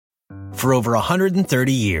For over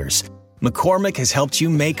 130 years, McCormick has helped you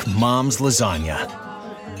make Mom's lasagna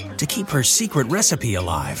to keep her secret recipe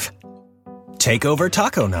alive. Take over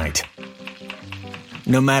taco night.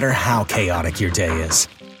 No matter how chaotic your day is.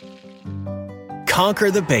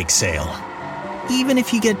 Conquer the bake sale, even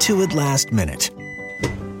if you get to it last minute.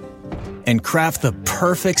 And craft the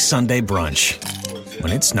perfect Sunday brunch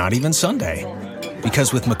when it's not even Sunday.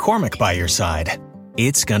 Because with McCormick by your side,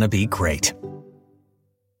 it's gonna be great.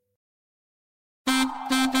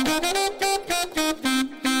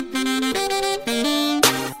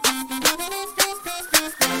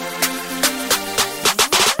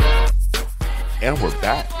 And we're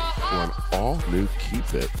back for an all-new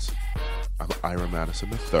Keep It. I'm Ira Madison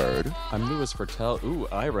III. I'm Louis Fertel. Ooh,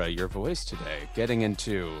 Ira, your voice today. Getting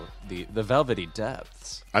into the velvety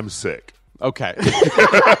depths. I'm sick. Okay.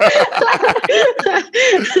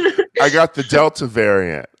 I got the Delta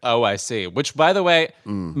variant. Oh, I see. Which, by the way,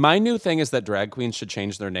 my new thing is that drag queens should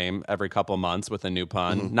change their name every couple months with a new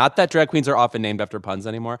pun. Mm-hmm. Not that drag queens are often named after puns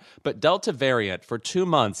anymore, but Delta variant for 2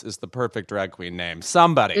 months is the perfect drag queen name.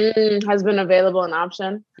 Somebody. Has been available an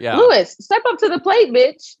option. Yeah. Louis, step up to the plate,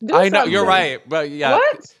 bitch. Do I know, something. you're right. But yeah.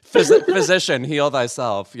 What? Physician, heal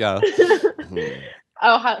thyself. Yeah.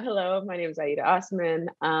 Oh, hello. My name is Aida Osman.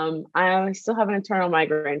 I still have an internal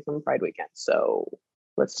migraine from Pride weekend, so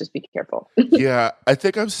let's just be careful. Yeah, I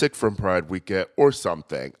think I'm sick from Pride weekend or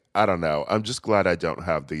something. I don't know. I'm just glad I don't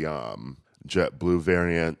have the JetBlue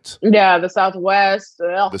variant. Yeah, the Southwest.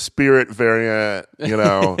 The Spirit variant, you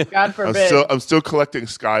know. God forbid. I'm still collecting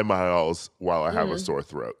Sky Miles while I have a sore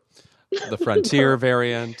throat. The Frontier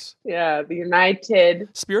variant. Yeah, the United.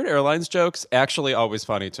 Spirit Airlines jokes actually always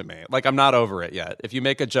funny to me. Like, I'm not over it yet. If you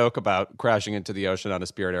make a joke about crashing into the ocean on a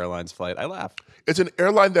Spirit Airlines flight, I laugh. It's an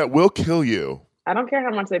airline that will kill you. I don't care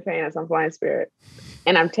how much they pay us. I'm flying Spirit.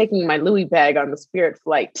 And I'm taking my Louis bag on the Spirit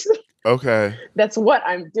flight. Okay. That's what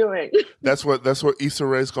I'm doing. That's what Issa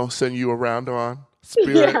Rae's gonna send you around on?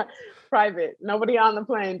 Spirit? Yeah, private. Nobody on the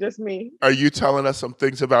plane, just me. Are you telling us some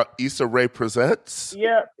things about Issa Rae Presents?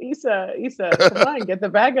 Yep, Issa, come on, get the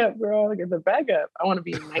bag up, girl. Get the bag up. I want to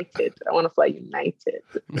be united. I want to fly United.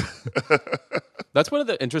 That's one of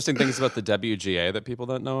the interesting things about the WGA that people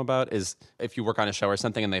don't know about is if you work on a show or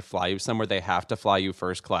something and they fly you somewhere, they have to fly you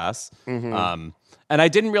first class. Mm-hmm. And I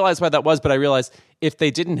didn't realize why that was, but I realized if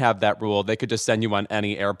they didn't have that rule, they could just send you on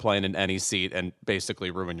any airplane in any seat and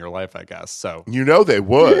basically ruin your life, I guess. So You know they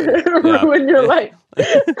would. Ruin your life.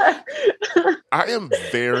 I am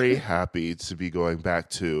very happy to be going back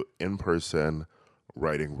to in-person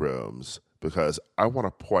writing rooms because I want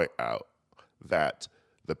to point out that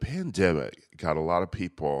the pandemic got a lot of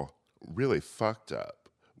people really fucked up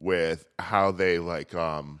with how they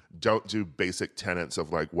don't do basic tenets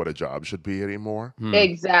of like what a job should be anymore.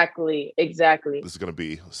 Exactly. This is going to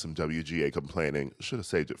be some WGA complaining. Should have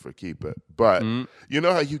saved it for Keep It. But you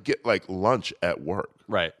know how you get like lunch at work?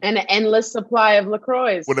 right. And an endless supply of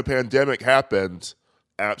LaCroix. When the pandemic happened,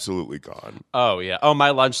 absolutely gone. Oh, yeah. Oh,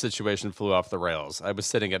 my lunch situation flew off the rails. I was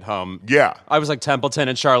sitting at home. Yeah. I was like Templeton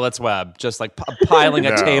and Charlotte's Web, just like piling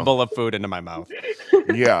a No. table of food into my mouth.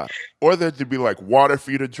 Yeah. Or there'd be like water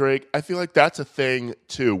for you to drink. I feel like that's a thing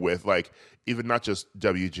too with like even not just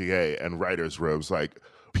WGA and writers' rooms, like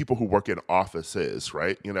people who work in offices,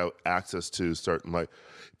 right? You know, access to certain like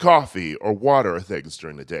coffee or water or things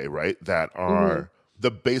during the day, right? That are the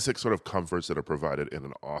basic sort of comforts that are provided in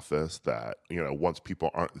an office that, you know, once people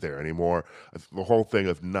aren't there anymore, the whole thing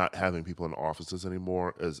of not having people in offices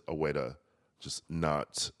anymore is a way to just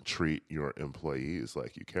not treat your employees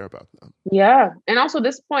like you care about them. Yeah. And also at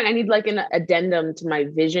this point, I need like an addendum to my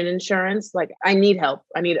vision insurance. Like I need help.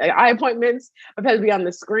 I need eye appointments. I've had to be on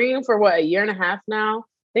the screen for a year and a half now.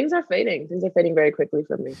 Things are fading. Things are fading very quickly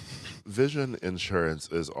for me. Vision insurance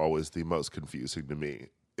is always the most confusing to me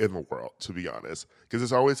in the world, to be honest, because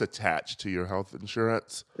it's always attached to your health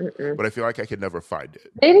insurance, but I feel like I could never find it.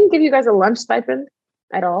 They didn't give you guys a lunch stipend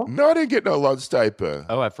at all? No, I didn't get no lunch stipend.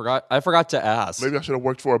 Oh, I forgot to ask. Maybe I should have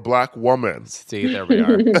worked for a black woman. See, there we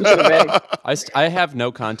are. Begged. I have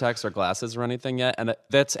no contacts or glasses or anything yet, and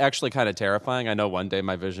that's actually kind of terrifying. I know one day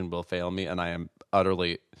my vision will fail me, and I am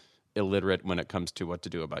utterly illiterate when it comes to what to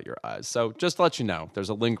do about your eyes. So just to let you know, there's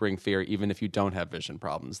a lingering fear, even if you don't have vision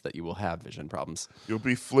problems, that you will have vision problems. You'll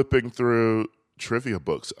be flipping through trivia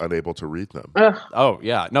books, unable to read them. Oh,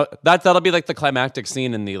 yeah. No, that'll be like the climactic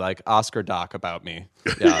scene in the like Oscar doc about me.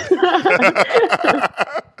 Yeah.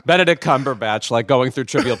 Benedict Cumberbatch, like going through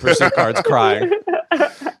Trivial Pursuit cards crying.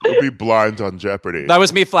 You'll be blind on Jeopardy. That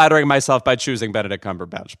was me flattering myself by choosing Benedict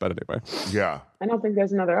Cumberbatch, but anyway. Yeah. I don't think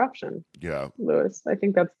there's another option, Yeah. Louis. I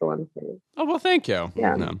think that's the one for you. Oh, well, thank you.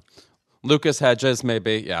 Yeah. No. Lucas Hedges,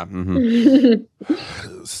 maybe. Yeah.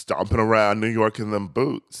 Mm-hmm. Stomping around New York in them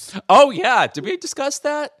boots. Oh, yeah. Did we discuss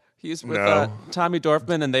that? He's with No. Tommy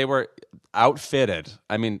Dorfman, and they were outfitted.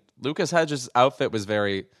 I mean, Lucas Hedges' outfit was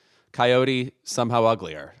very Coyote, somehow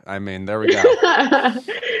uglier. I mean, there we go.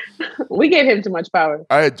 We gave him too much power.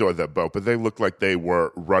 I adored that boat, but they looked like they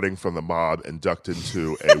were running from the mob and ducked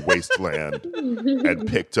into a wasteland and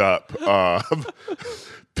picked up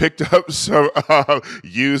some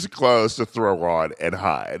used clothes to throw on and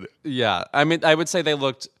hide. Yeah. I mean, I would say they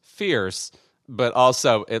looked fierce, but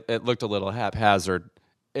also it looked a little haphazard.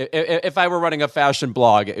 If I were running a fashion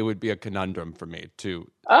blog, it would be a conundrum for me to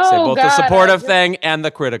say both the supportive thing and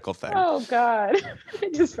the critical thing. Oh, God. I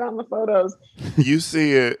just found the photos. You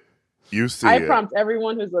see it. I prompt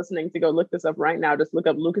everyone who's listening to go look this up right now. Just look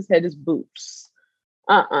up Lucas Hedges boots.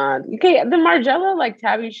 Okay, the Margiela like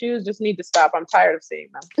tabby shoes just need to stop. I'm tired of seeing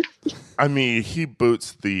them. I mean, he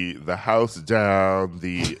boots the house down,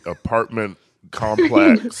 the apartment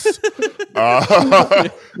complex,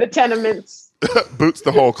 The tenements. boots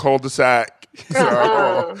the whole cul-de-sac.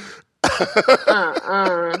 So,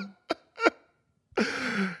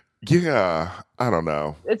 yeah, I don't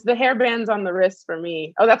know. It's the hairbands on the wrist for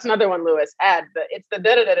me. Oh, that's another one Lewis had. It's the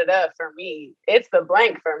da-da-da-da-da for me. It's the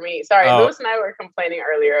blank for me. Sorry, Lewis and I were complaining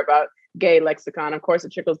earlier about gay lexicon. Of course,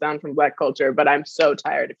 it trickles down from Black culture, but I'm so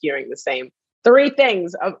tired of hearing the same 3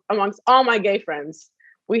 things amongst all my gay friends.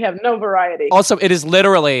 We have no variety. Also, it is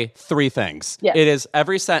literally 3 things. Yes. It is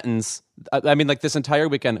every sentence. I mean, like this entire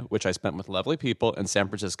weekend, which I spent with lovely people in San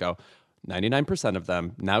Francisco, 99% of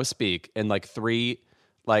them now speak in like 3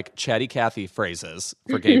 like chatty Cathy phrases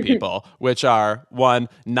for gay people, which are 1,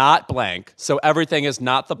 not blank. So everything is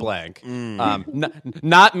not the blank.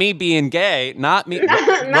 Not me being gay. Not me.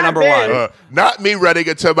 Number 1. Not me running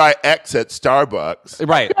into my ex at Starbucks.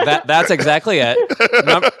 Right. That's exactly it.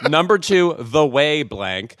 Number 2, the way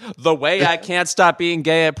blank. The way I can't stop being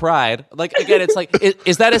gay at Pride. Like, again, it's like,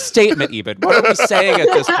 is that a statement even? What are we saying at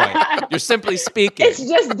this point? You're simply speaking. It's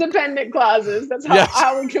just dependent clauses. That's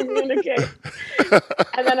how we communicate.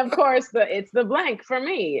 And then, of course, it's the blank for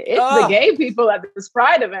me. It's the gay people at this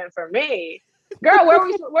Pride event for me. Girl, where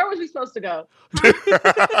was we supposed to go?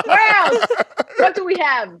 Where else? What do we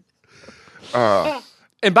have?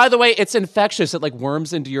 And by the way, it's infectious. It like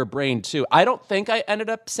worms into your brain too. I don't think I ended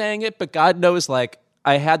up saying it, but God knows, like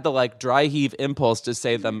I had the like dry heave impulse to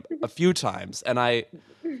say them a few times, and I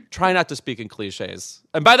try not to speak in cliches.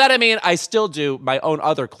 And by that I mean I still do my own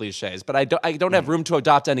other cliches, but I don't have room to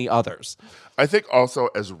adopt any others. I think also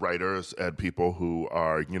as writers and people who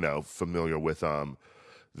are, familiar with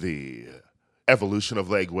the evolution of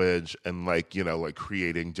language and like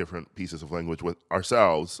creating different pieces of language with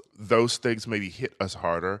ourselves, those things maybe hit us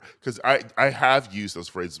harder because I have used those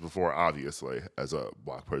phrases before, obviously, as a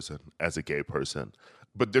Black person, as a gay person.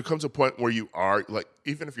 But there comes a point where you are like,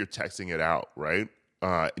 even if you're texting it out, right?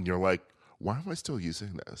 And you're like, why am I still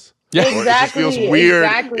using this? Yeah. Exactly. Or it just feels weird.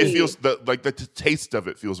 Exactly. It feels the taste of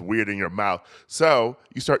it feels weird in your mouth. So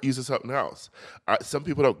you start using something else. Some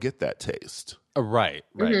people don't get that taste. Right.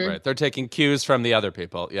 They're taking cues from the other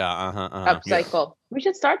people. Yeah. Upcycle. Yeah. We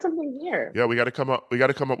should start something here. Yeah, we got to come up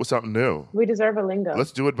with something new. We deserve a lingo.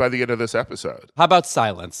 Let's do it by the end of this episode. How about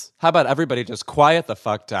silence? How about everybody just quiet the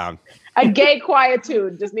fuck down? A gay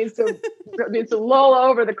quietude just needs to lull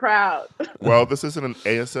over the crowd. Well, this isn't an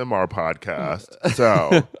ASMR podcast,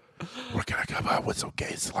 so we're gonna come up with some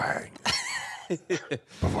gay slang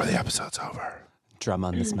before the episode's over. Drum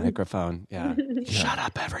on this microphone. Yeah. Shut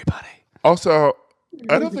up, everybody. Also,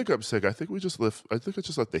 I don't think I'm sick. I think I just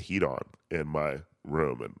let the heat on in my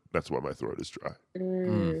room, and that's why my throat is dry.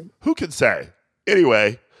 Who can say?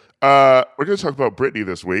 Anyway, we're going to talk about Britney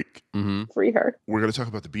this week. Mm-hmm. Free her. We're going to talk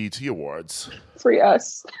about the BET Awards. Free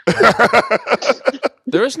us.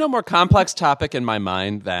 There is no more complex topic in my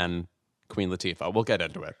mind than Queen Latifah. We'll get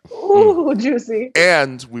into it. Ooh, juicy.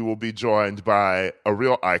 And we will be joined by a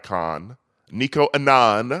real icon, Nico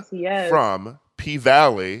Annan from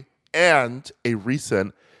P-Valley, and a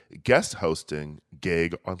recent guest hosting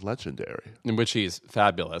gig on Legendary. In which he's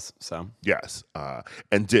fabulous, so. Yes,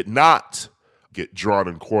 and did not get drawn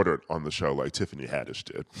and quartered on the show like Tiffany Haddish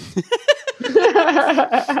did.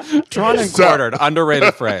 Drawn and quartered,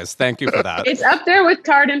 underrated phrase. Thank you for that. It's up there with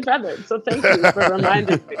tarred and feathered, so thank you for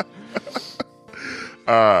reminding me.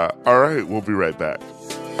 All right, we'll be right back.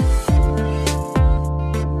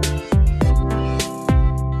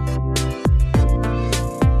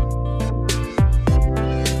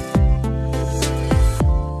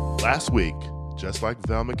 Last week, just like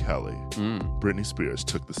Val McKelly, Britney Spears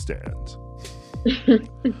took the stand.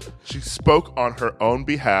 She spoke on her own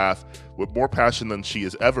behalf with more passion than she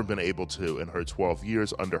has ever been able to in her 12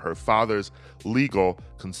 years under her father's legal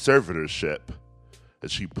conservatorship,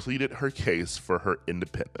 as she pleaded her case for her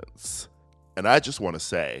independence. And I just want to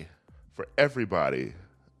say, for everybody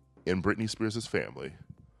in Britney Spears' family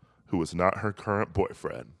who is not her current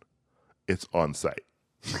boyfriend, it's on site.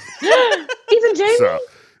 Even Jamie? So,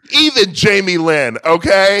 even Jamie Lynn,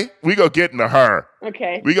 okay? We go get into her.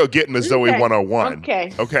 Okay. We go get into Zoe 101.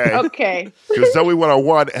 Okay. Okay? Okay. Because Zoe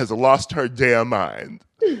 101 has lost her damn mind.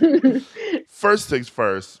 First things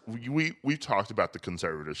first, we talked about the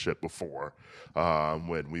conservatorship before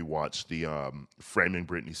when we watched the Framing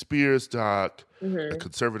Britney Spears doc. A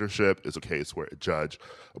conservatorship is a case where a judge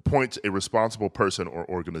appoints a responsible person or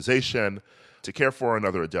organization to care for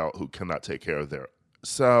another adult who cannot take care of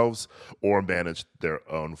themselves or manage their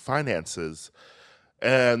own finances.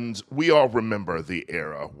 And we all remember the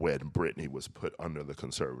era when Britney was put under the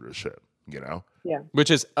conservatorship, you know? Yeah.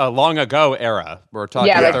 Which is a long ago era. We're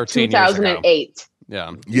talking like 13 years ago. 2008.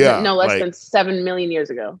 Yeah. No less than 7 million years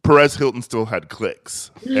ago. Perez Hilton still had clicks.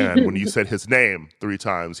 And when you said his name 3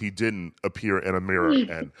 times, he didn't appear in a mirror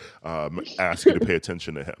and ask you to pay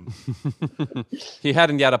attention to him. He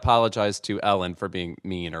hadn't yet apologized to Ellen for being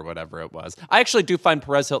mean or whatever it was. I actually do find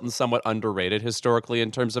Perez Hilton somewhat underrated historically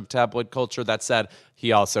in terms of tabloid culture. That said,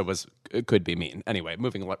 he also could be mean. Anyway,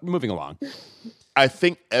 moving along. I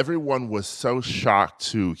think everyone was so shocked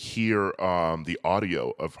to hear the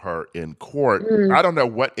audio of her in court. I don't know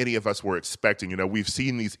what any of us were expecting. You know, we've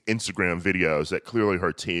seen these Instagram videos that clearly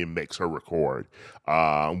her team makes her record,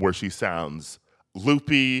 where she sounds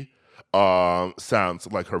loopy,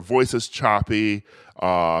 sounds like her voice is choppy.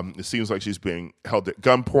 It seems like she's being held at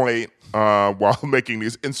gunpoint while making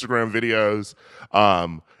these Instagram videos.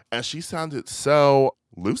 And she sounded so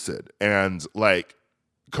lucid and like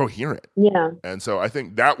coherent. Yeah. And so I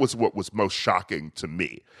think that was what was most shocking to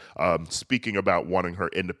me. Speaking about wanting her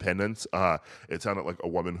independence, it sounded like a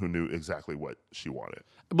woman who knew exactly what she wanted.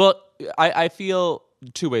 Well, I feel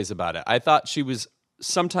 2 ways about it. I thought she was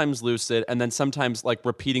sometimes lucid and then sometimes like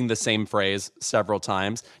repeating the same phrase several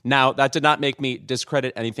times. Now, that did not make me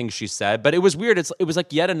discredit anything she said, but it was weird. It was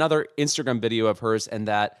like yet another Instagram video of hers, and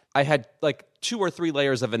that I had like 2 or 3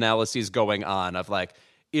 layers of analyses going on of like,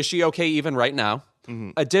 is she okay even right now?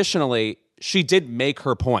 Additionally, she did make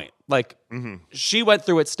her point. Like, she went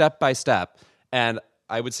through it step by step, and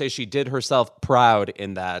I would say she did herself proud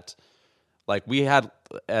in that, like, we had,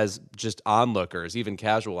 as just onlookers, even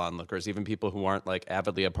casual onlookers, even people who aren't, like,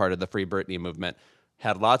 avidly a part of the Free Britney movement,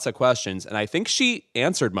 had lots of questions, and I think she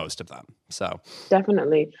answered most of them. So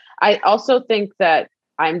definitely. I also think that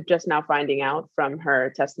I'm just now finding out from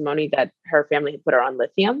her testimony that her family had put her on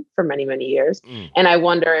lithium for many, many years. And I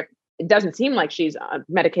wonder if it doesn't seem like she's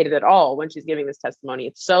medicated at all when she's giving this testimony.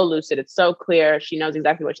 It's so lucid. It's so clear. She knows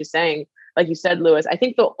exactly what she's saying. Like you said, Lewis, I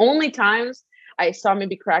think the only times I saw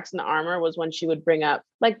maybe cracks in the armor was when she would bring up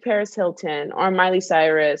like Paris Hilton or Miley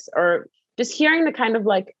Cyrus, or just hearing the kind of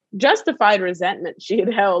like justified resentment she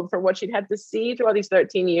had held for what she'd had to see through all these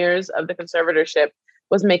 13 years of the conservatorship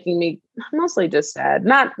was making me mostly just sad.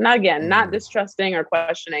 Not distrusting or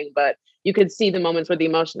questioning, but you could see the moments where the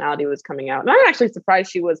emotionality was coming out. And I'm actually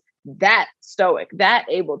surprised she was that stoic, that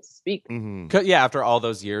able to speak. Yeah, after all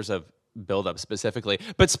those years of build-up specifically.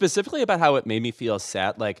 But specifically about how it made me feel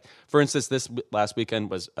sad. Like, for instance, this last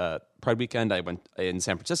weekend was Pride weekend. I went in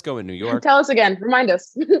San Francisco and New York. Tell us again. Remind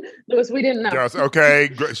us. Lewis, we didn't know. Yes,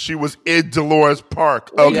 okay. She was in Dolores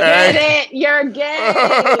Park, We okay? get it. You're gay.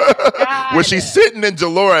 When she's sitting in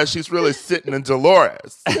Dolores, she's really sitting in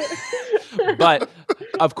Dolores. But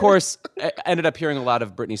of course, I ended up hearing a lot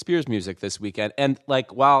of Britney Spears music this weekend. And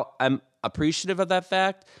like, while I'm appreciative of that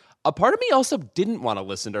fact, a part of me also didn't want to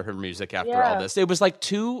listen to her music after all this. It was like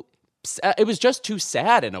it was just too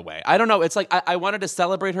sad in a way. I don't know. It's like I wanted to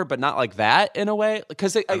celebrate her, but not like that in a way.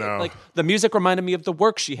 Because like the music reminded me of the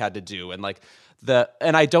work she had to do, and like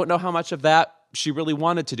and I don't know how much of that she really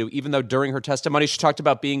wanted to do, even though during her testimony she talked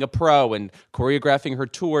about being a pro and choreographing her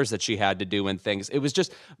tours that she had to do and things. It was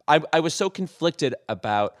just I was so conflicted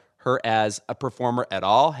about her as a performer at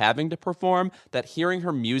all, having to perform, that hearing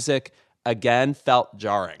her music again felt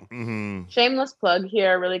jarring. Shameless plug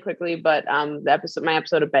here really quickly, but my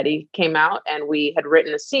episode of Betty came out, and we had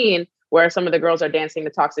written a scene where some of the girls are dancing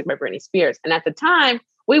to Toxic by Britney Spears. And at the time,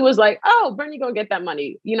 we was like, oh, Britney gonna get that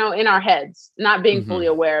money, you know, in our heads, not being fully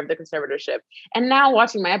aware of the conservatorship. And now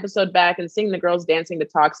watching my episode back and seeing the girls dancing to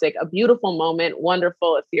Toxic, a beautiful moment,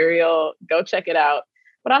 wonderful, ethereal, go check it out.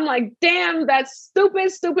 But I'm like, damn, that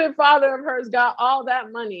stupid father of hers got all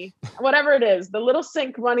that money, whatever it is, the little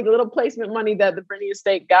sync money, the little placement money that the Britney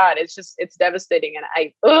estate got. It's devastating. And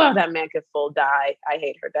that man could full die. I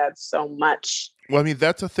hate her dad so much. Well, I mean,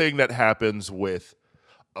 that's a thing that happens with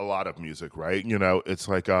a lot of music, right? You know, it's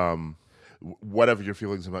like, whatever your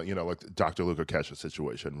feelings about, you know, like the Dr. Luca Kesha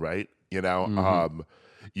situation, right? You know,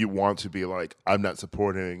 you want to be like, I'm not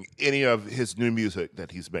supporting any of his new music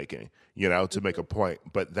that he's making, you know, to make a point.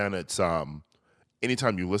 But then it's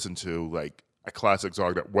anytime you listen to like a classic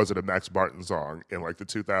song that wasn't a Max Martin song in like the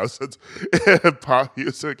 2000s in pop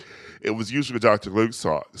music, it was usually a Dr. Luke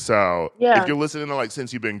song. So if you're listening to like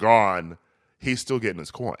Since You've Been Gone, he's still getting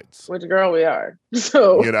his coins. Which girl we are.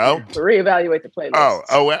 So, you know, reevaluate the playlist.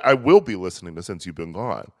 I will be listening to Since You've Been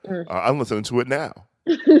Gone. I'm listening to it now.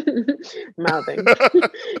 Mouthing.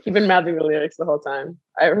 You've been mouthing the lyrics the whole time.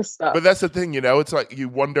 I ever stop. But that's the thing, you know, it's like you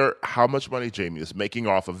wonder how much money Jamie is making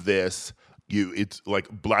off of this. It's like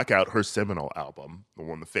Blackout, her seminal album, the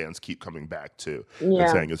one the fans keep coming back to and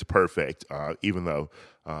saying is perfect, even though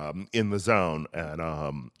In the Zone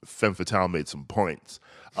and Femme Fatale made some points.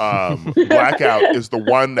 Blackout is the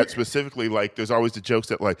one that specifically, like, there's always the jokes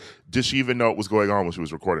that, like, did she even know what was going on when she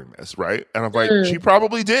was recording this, right? And I'm like, she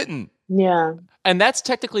probably didn't. Yeah. And that's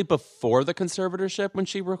technically before the conservatorship when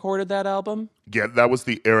she recorded that album? Yeah, that was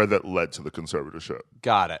the era that led to the conservatorship.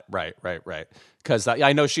 Got it. Right. Because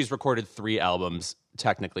I know she's recorded 3 albums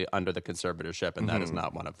technically under the conservatorship, and that is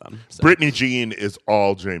not one of them. So. Britney Jean is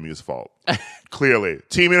all Jamie's fault. Clearly.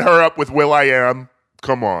 Teaming her up with will.i.am.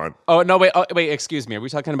 Come on. Oh, no, wait, excuse me. Are we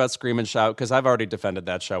talking about Scream and Shout? Because I've already defended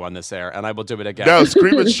that show on this air, and I will do it again. No,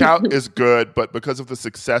 Scream and Shout is good, but because of the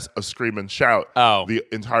success of Scream and Shout, the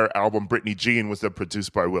entire album, Britney Jean, was then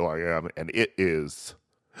produced by will.i.am, and it is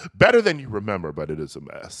better than you remember, but it is a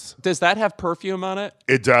mess. Does that have Perfume on it?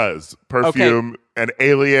 It does. Perfume and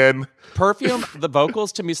Alien. Perfume, the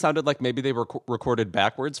vocals to me sounded like maybe they were recorded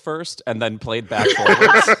backwards first and then played back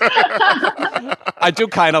forwards. I do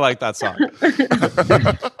kind of like that song.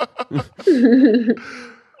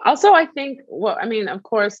 Also, I think, of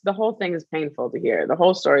course, the whole thing is painful to hear. The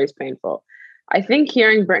whole story is painful. I think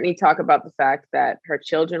hearing Britney talk about the fact that her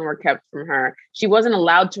children were kept from her, she wasn't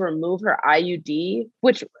allowed to remove her IUD,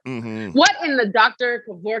 which, what in the Dr.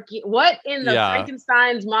 Kevorkian, what in the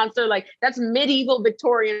Frankenstein's monster, like that's medieval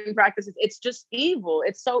Victorian practices. It's just evil.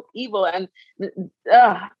 It's so evil. And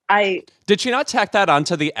Did she not tack that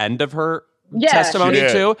onto the end of her testimony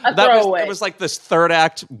too? It was like this third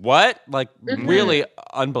act. What? Like really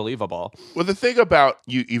unbelievable. Well, the thing about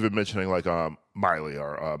you even mentioning like Miley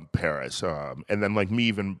or Paris, and then like me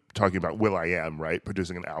even talking about will.i.am, right,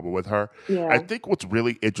 producing an album with her. Yeah. I think what's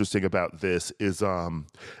really interesting about this is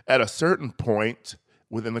at a certain point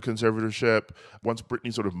within the conservatorship, once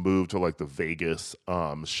Britney sort of moved to like the Vegas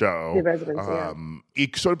show,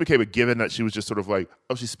 it sort of became a given that she was just sort of like,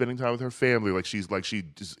 oh, she's spending time with her family, like she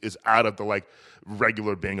is out of the like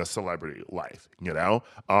regular being a celebrity life, you know.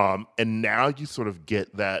 And now you sort of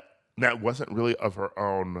get that wasn't really of her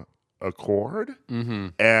own accord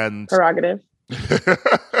and prerogative.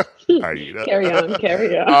 Carry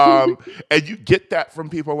on. And you get that from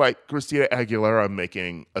people like Christina Aguilera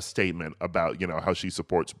making a statement about, you know, how she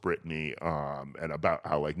supports Britney, and about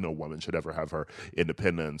how like no woman should ever have her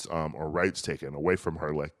independence or rights taken away from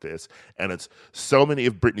her like this. And it's so many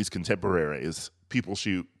of Britney's contemporaries, people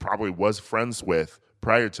she probably was friends with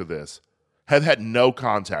prior to this, have had no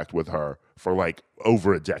contact with her for like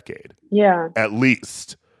over a decade. Yeah. At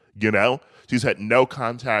least, you know? She's had no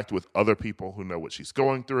contact with other people who know what she's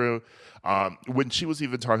going through. When she was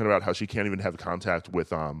even talking about how she can't even have contact with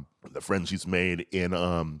the friends she's made in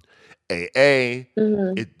AA,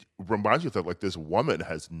 it reminds you that like this woman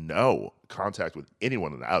has no contact with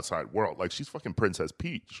anyone in the outside world. Like she's fucking Princess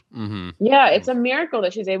Peach. Yeah, it's a miracle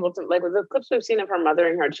that she's able to, like with the clips we've seen of her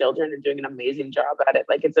mothering her children and doing an amazing job at it.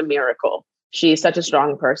 Like it's a miracle. She's such a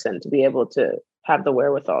strong person to be able to have the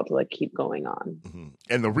wherewithal to like keep going on.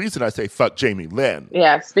 And the reason I say fuck Jamie Lynn,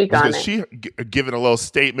 speak on it, because she given a little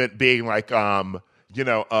statement being like, you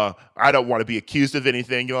know, I don't want to be accused of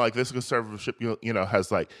anything. You know, like this conservatorship, you know, has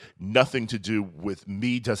like nothing to do with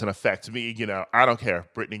me, doesn't affect me. You know, I don't care.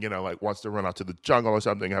 Britney, you know, like wants to run out to the jungle or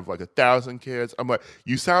something, have like 1,000 kids. I'm like,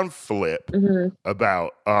 you sound flip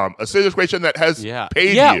about a situation that has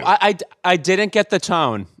paid you. I didn't get the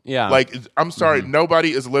tone. Yeah. Like, I'm sorry,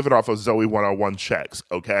 nobody is living off of Zoe 101 checks,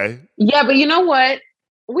 okay? Yeah, but you know what?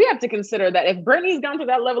 We have to consider that if Britney's gone through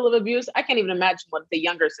that level of abuse, I can't even imagine what the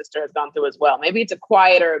younger sister has gone through as well. Maybe it's a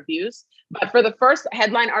quieter abuse. But for the first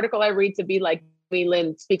headline article I read to be like, Jamie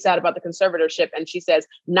Lynn speaks out about the conservatorship and she says,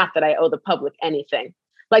 not that I owe the public anything.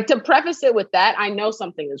 Like, to preface it with that, I know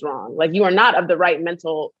something is wrong. Like, you are not of the right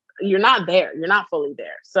mental, you're not there. You're not fully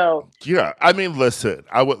there. So yeah, I mean, listen,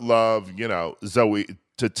 I would love, Zoe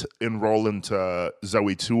to enroll into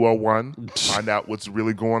Zoe 201, find out what's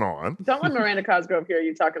really going on. don't let Miranda Cosgrove hear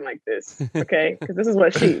you talking like this, okay? Because this is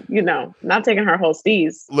what she, not taking her whole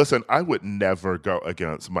steez. Listen, I would never go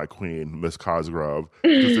against my queen, Miss Cosgrove,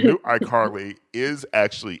 because the new iCarly is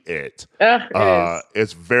actually it. Ugh, it is.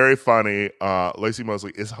 It's very funny. Lacey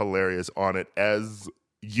Mosley is hilarious on it as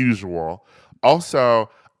usual. Also,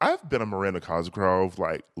 I've been a Miranda Cosgrove,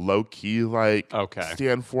 like, low-key, like,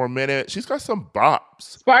 stand for a minute. She's got some bops.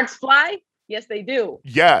 Sparks fly? Yes, they do.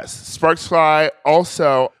 Yes, Sparks Fly.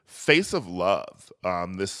 Also, Face of Love,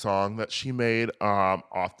 this song that she made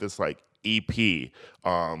off this, like, EP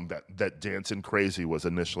that Dancing Crazy was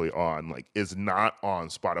initially on, like, is not on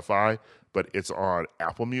Spotify, but it's on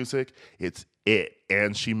Apple Music. It's it.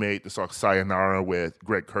 And she made the song Sayonara with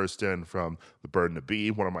Greg Kurstin from The Bird and the Bee,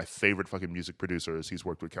 one of my favorite fucking music producers. He's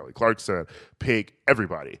worked with Kelly Clarkson, Pig,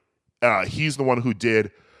 everybody. He's the one who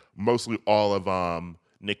did mostly all of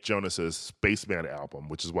Nick Jonas's Spaceman album,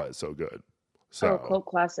 which is why it's so good. So, cult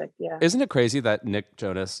classic, yeah. Isn't it crazy that Nick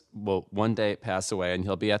Jonas will one day pass away and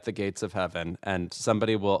he'll be at the gates of heaven and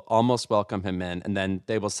somebody will almost welcome him in and then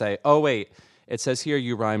they will say, oh, wait, it says here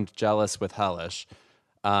you rhymed jealous with hellish.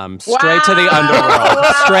 Straight to the underworld.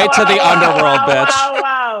 Straight to the underworld, bitch.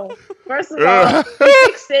 Wow. First of all, he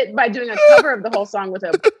fixed it by doing a cover of the whole song with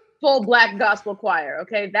a full black gospel choir,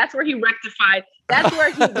 okay? That's where he rectified. That's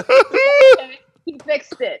where he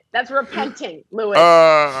fixed it. That's repenting, Louis.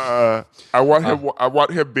 I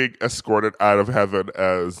want him being escorted out of heaven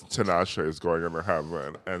as Tinashe is going into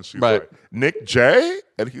heaven, and she's like, Nick J,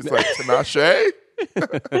 and he's like, Tinashe.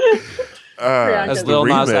 As Lil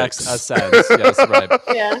Nas X ascends, yes, right.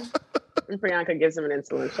 Yeah, and Priyanka gives him an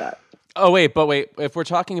insulin shot. Oh wait, if we're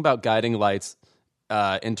talking about guiding lights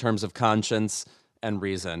in terms of conscience and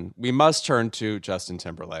reason, we must turn to Justin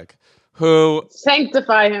Timberlake, who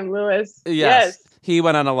sanctify him, Louis. Yes. He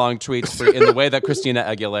went on a long tweet spree in the way that Christina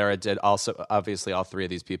Aguilera did. Also, obviously, all three of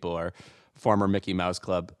these people are former Mickey Mouse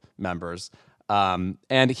Club members.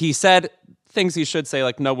 And he said things he should say,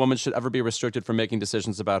 like no woman should ever be restricted from making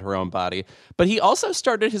decisions about her own body. But he also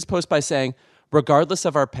started his post by saying, regardless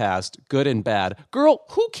of our past, good and bad, girl,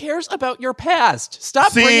 who cares about your past?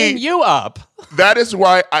 Stop bringing you up. That is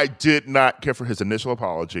why I did not care for his initial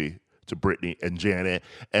apology to Britney and Janet.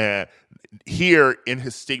 And here in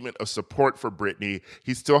his statement of support for Britney,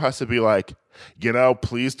 he still has to be like,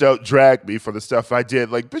 please don't drag me for the stuff I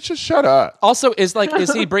did. Like, bitch, just shut up. Also, is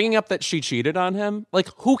he bringing up that she cheated on him? Like,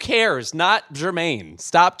 who cares? Not Jermaine.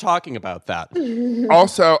 Stop talking about that.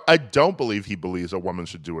 Also, I don't believe he believes a woman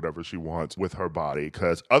should do whatever she wants with her body,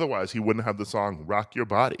 because otherwise he wouldn't have the song Rock Your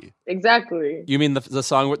Body. Exactly. You mean the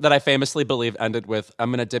song that I famously believe ended with,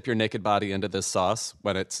 I'm going to dip your naked body into this sauce,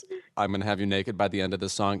 when it's, I'm going to have you naked by the end of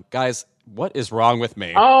this song. Guys, what is wrong with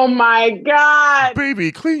me? Oh my God.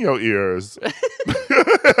 Baby, clean your ears.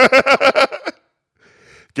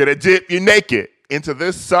 Gonna dip you naked into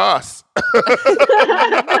this sauce.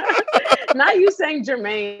 Not you saying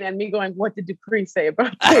Jermaine and me going, what did Dupree say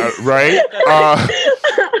about this? Right?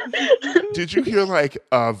 Did you hear like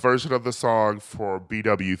a version of the song for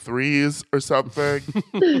BW3s or something?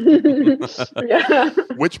 Yeah.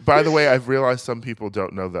 Which, by the way, I've realized some people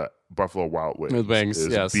don't know that Buffalo Wild Wings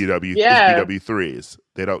is yes. BW3s.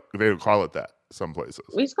 They don't call it that some places.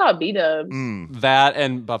 We just call it B-dubs. That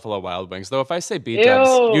and Buffalo Wild Wings. Though if I say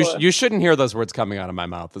B-dubs, you shouldn't hear those words coming out of my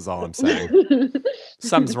mouth is all I'm saying.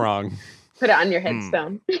 Something's wrong. Put it on your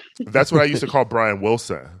headstone. That's what I used to call Brian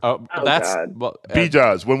Wilson. That's God. well,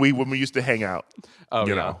 B-dubs when we used to hang out.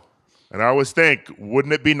 You know. And I always think,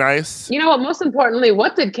 wouldn't it be nice? You know what? Most importantly,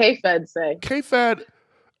 what did K-Fed say? K-Fed,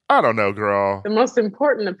 I don't know, girl. The most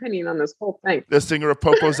important opinion on this whole thing. The singer of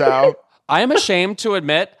Popo's Out. I am ashamed to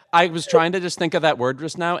admit I was trying to just think of that word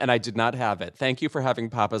just now, and I did not have it. Thank you for having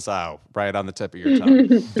Papa Zao right on the tip of your tongue.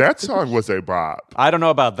 That song was a bop. I don't know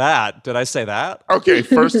about that. Did I say that? Okay,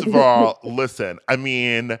 first of all, listen. I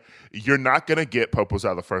mean, you're not going to get Popo's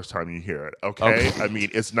Out the first time you hear it, okay? I mean,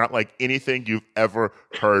 it's not like anything you've ever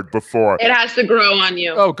heard before. It has to grow on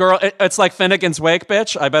you. Oh, girl, it's like Finnegan's Wake,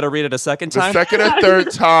 bitch. I better read it a second time. The second or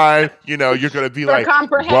third time, you're going to be like,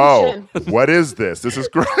 whoa, what is this? This is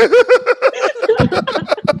great.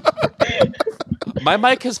 My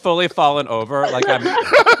mic has fully fallen over. Like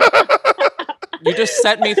you just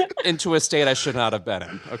sent me into a state I should not have been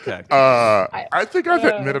in. Okay. I think I've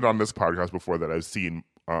admitted on this podcast before that I've seen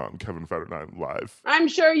Kevin Federline live. I'm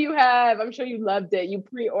sure you have. I'm sure you loved it. You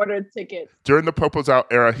pre-ordered tickets. During the Popo's Out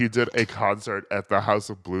era, he did a concert at the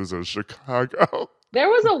House of Blues in Chicago. There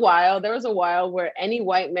was a while where any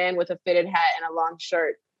white man with a fitted hat and a long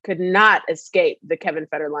shirt could not escape the Kevin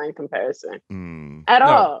Federline comparison at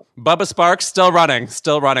all. Bubba Sparks still running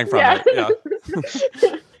from it.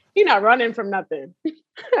 Yeah. He's not running from nothing.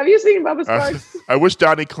 Have you seen Bubba Sparks? I wish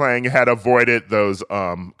Donnie Klang had avoided those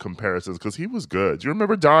comparisons because he was good. Do you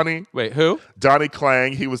remember Donnie? Wait, who? Donnie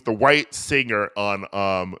Klang. He was the white singer on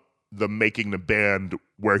the Making the Band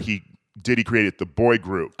where he created the boy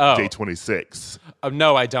group Day 26.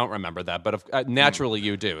 No, I don't remember that, but naturally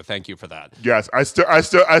you do. Thank you for that. Yes, I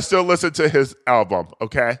still listen to his album.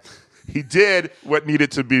 Okay. He did what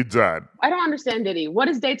needed to be done. I don't understand, Diddy. What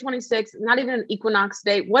is Day 26? Not even an equinox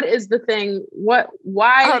date. What is the thing?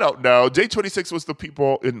 Why? I don't know. Day 26 was the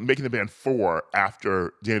people in Making the Band 4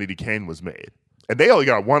 after Danny D. Kane was made. And they only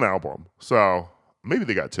got one album. So maybe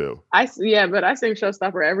they got two. But I sing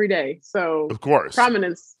Showstopper every day. So of course.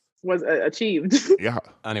 Prominence was achieved. Yeah.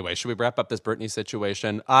 Anyway, should we wrap up this Britney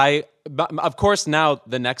situation? Of course, now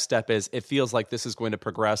the next step is it feels like this is going to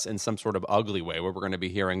progress in some sort of ugly way where we're going to be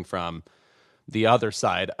hearing from the other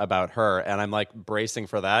side about her. And I'm like bracing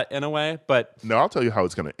for that in a way. But no, I'll tell you how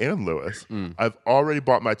it's going to end, Lewis. I've already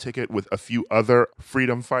bought my ticket with a few other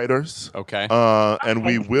freedom fighters. Okay. And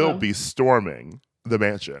we will be storming the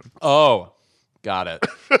mansion. Oh, got it.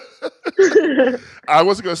 I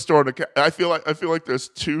wasn't going to storm the. I feel like there's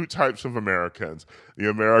two types of Americans: the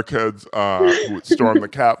Americans who would storm the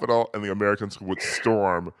Capitol, and the Americans who would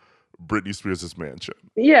storm Britney Spears' mansion.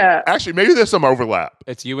 Yeah, actually, maybe there's some overlap.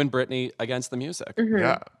 It's you and Britney against the music. Mm-hmm.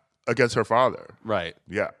 Yeah, against her father. Right.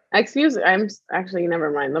 Yeah. Excuse me. I'm actually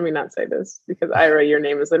never mind. Let me not say this because Ira, your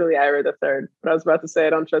name is literally Ira the Third. But I was about to say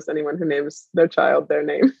I don't trust anyone who names their child their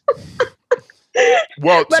name.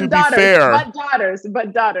 Well, to be fair,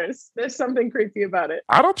 but daughters. There's something creepy about it.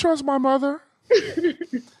 I don't trust my mother.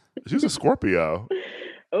 She's a Scorpio.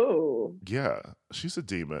 Oh. Yeah, she's a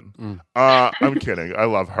demon. I'm kidding. I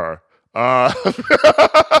love her.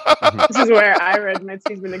 This is where Ira admits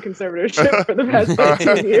he's been in conservatorship for the past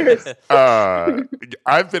 15 years.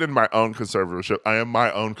 I've been in my own conservatorship. I am my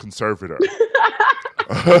own conservator.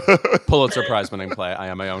 Pulitzer Prize winning play. I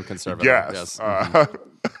am my own conservator. Yes.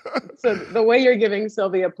 So the way you're giving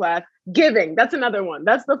Sylvia Plath, that's another one.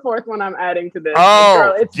 That's the fourth one I'm adding to this.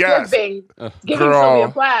 Oh, it's yes. giving Sylvia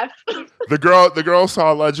Plath. The girl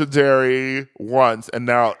saw Legendary once, and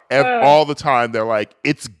now all the time they're like,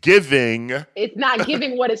 it's giving. It's not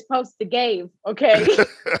giving what it's supposed to give, okay?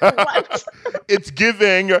 What? It's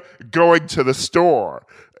giving going to the store.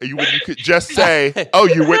 You could just say, oh,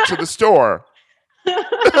 you went to the store.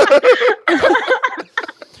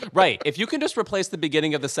 Right. If you can just replace the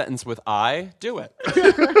beginning of the sentence with I, do it.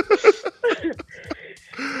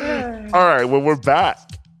 All right. Well, we're back.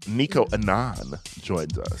 Nico Anand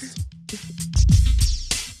joins us.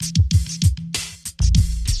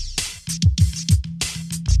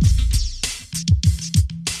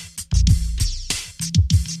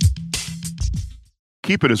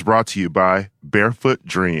 Keep It is brought to you by Barefoot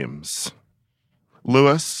Dreams.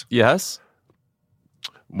 Lewis? Yes?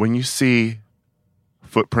 When you see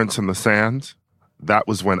footprints in the sand, that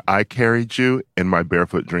was when I carried you in my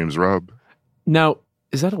Barefoot Dreams robe. Now,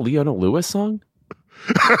 is that a Leona Lewis song?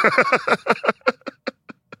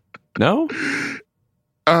 No?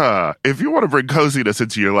 If you want to bring coziness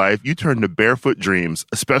into your life, you turn to Barefoot Dreams,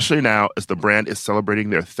 especially now as the brand is celebrating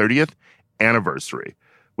their 30th anniversary.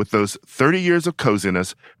 With those 30 years of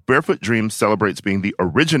coziness, Barefoot Dreams celebrates being the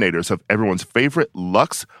originators of everyone's favorite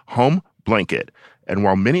luxe home blanket. And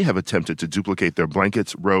while many have attempted to duplicate their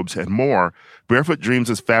blankets, robes, and more, Barefoot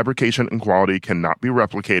Dreams' fabrication and quality cannot be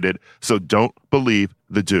replicated, so don't believe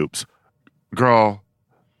the dupes. Girl,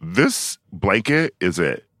 this blanket is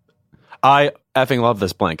it. I effing love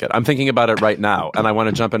this blanket. I'm thinking about it right now, and I want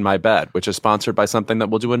to jump in my bed, which is sponsored by something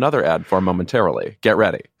that we'll do another ad for momentarily. Get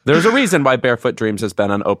ready. There's a reason why Barefoot Dreams has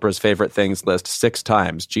been on Oprah's favorite things list 6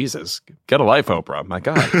 times. Jesus, get a life, Oprah. My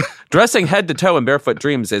God. Dressing head to toe in Barefoot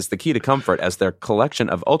Dreams is the key to comfort, as their collection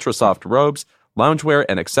of ultra-soft robes, loungewear,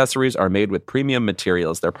 and accessories are made with premium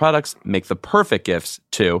materials. Their products make the perfect gifts,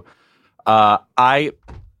 too. I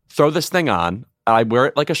throw this thing on. I wear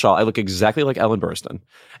it like a shawl. I look exactly like Ellen Burstyn.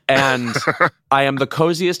 And I am the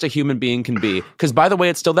coziest a human being can be. Because, by the way,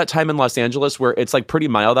 it's still that time in Los Angeles where it's like pretty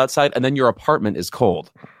mild outside and then your apartment is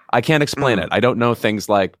cold. I can't explain it. I don't know things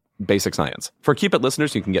like basic science. For Keep It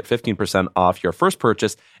listeners, you can get 15% off your first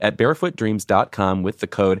purchase at barefootdreams.com with the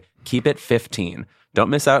code KEEPIT15. Don't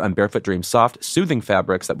miss out on Barefoot Dreams soft, soothing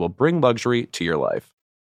fabrics that will bring luxury to your life.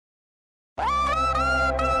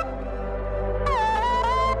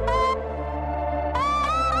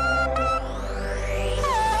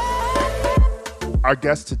 Our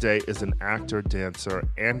guest today is an actor, dancer,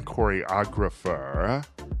 and choreographer.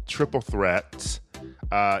 Triple threat.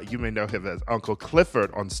 You may know him as Uncle Clifford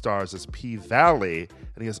on Stars as P-Valley,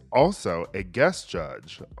 and he is also a guest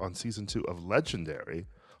judge on season 2 of Legendary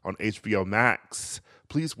on HBO Max.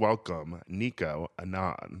 Please welcome Nico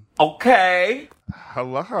Anand. Okay.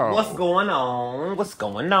 Hello. What's going on? What's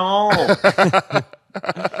going on?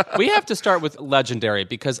 We have to start with Legendary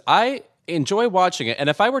because I enjoy watching it. And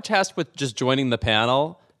if I were tasked with just joining the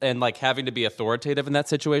panel and like having to be authoritative in that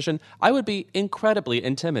situation, I would be incredibly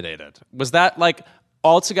intimidated. Was that like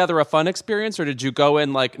altogether a fun experience, or did you go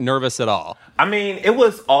in like nervous at all? I mean, it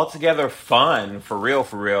was altogether fun, for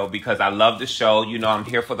real, because I love the show. You know, I'm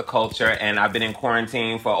here for the culture, and I've been in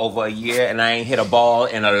quarantine for over a year, and I ain't hit a ball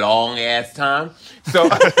in a long ass time. So,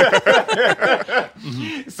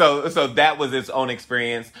 so that was its own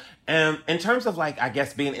experience. And in terms of like, I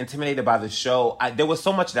guess being intimidated by the show, there was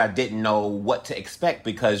so much that I didn't know what to expect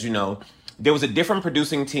because, you know, there was a different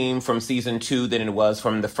producing team from season 2 than it was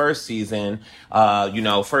from the first season.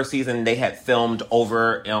 First season they had filmed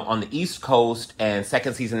over on the East Coast, and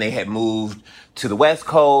second season they had moved to the West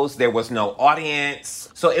Coast. There was no audience.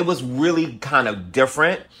 So it was really kind of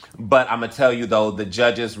different. But I'm going to tell you, though, the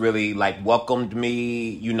judges really like welcomed me.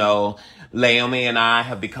 You know, Naomi and I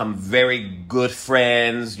have become very good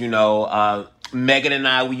friends. You know, Megan and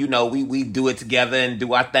I, we do it together and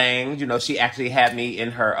do our thing. You know, she actually had me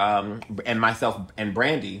in her, and myself and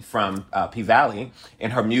Brandy from P-Valley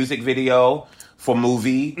in her music video for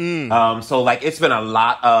movie. So like, it's been a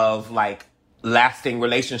lot of like lasting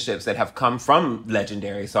relationships that have come from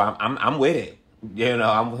Legendary. So I'm with it. You know,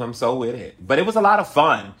 I'm so with it. But it was a lot of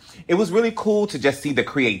fun. It was really cool to just see the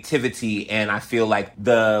creativity, and I feel like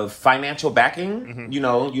the financial backing, you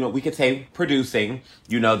know, we could say producing,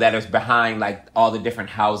 you know, that is behind like all the different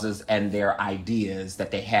houses and their ideas that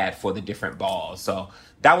they had for the different balls. So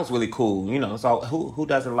that was really cool, you know. So who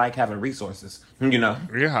doesn't like having resources, you know?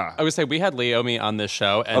 Yeah. I would say we had Naomi on this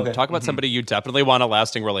show, and talk about somebody you definitely want a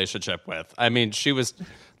lasting relationship with. I mean, she was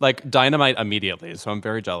like dynamite immediately, so I'm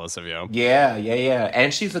very jealous of you. Yeah.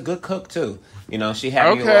 And she's a good cook too. You know, she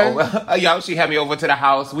had me over. She had me over to the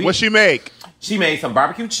house. What'd she make? She made some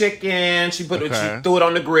barbecue chicken. She threw it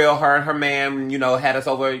on the grill. Her and her man, you know, had us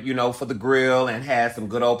over, you know, for the grill, and had some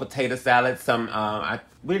good old potato salad.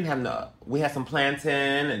 We had some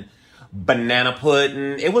plantain and banana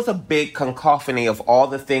pudding. It was a big cacophony of all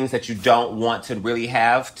the things that you don't want to really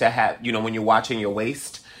have, you know, when you're watching your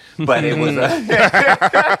waist. But it was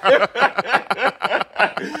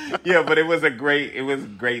it was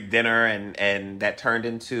great dinner, and that turned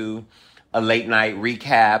into a late night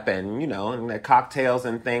recap, and you know, and the cocktails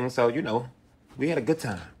and things. So, you know, we had a good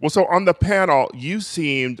time. Well, so on the panel, you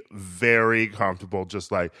seemed very comfortable,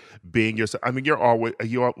 just like being yourself. I mean, you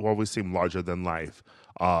always seem larger than life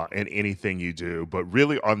in anything you do. But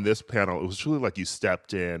really, on this panel, it was truly like you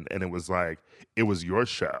stepped in, and it was like it was your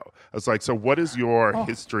show. It's like, so what is your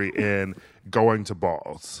history in going to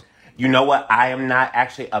balls? You know what? I am not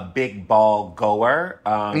actually a big ball goer.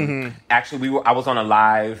 Actually, I was on a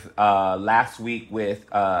live last week with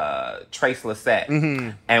Trace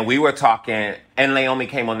Lissette, and we were talking, and Naomi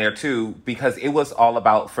came on there too, because it was all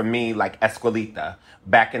about, for me, like Esquilita.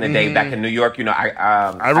 Back in the day, back in New York, you know,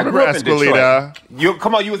 I remember Esquilita.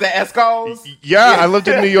 You was at Esco's? Yeah, I lived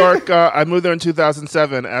in New York. I moved there in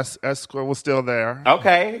 2007. Esco was still there.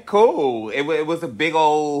 Okay, cool. It was a big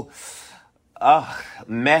old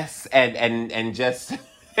mess and just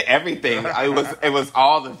everything. It was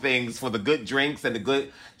all the things for the good drinks and the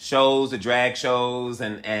good shows, the drag shows,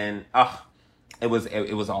 and it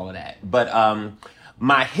was all of that. But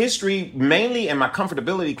my history mainly and my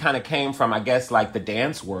comfortability kind of came from, I guess, like the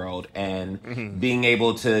dance world and being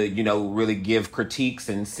able to, you know, really give critiques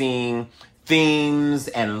and seeing themes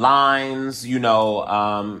and lines, you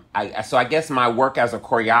know. So I guess my work as a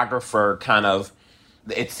choreographer kind of,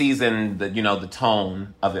 it seasoned the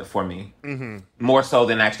tone of it for me, more so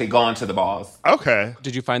than actually going to the balls. Okay.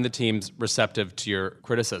 Did you find the teams receptive to your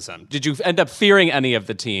criticism? Did you end up fearing any of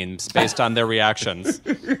the teams based on their reactions?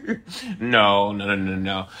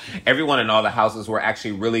 No. Everyone in all the houses were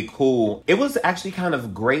actually really cool. It was actually kind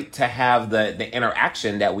of great to have the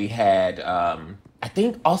interaction that we had. I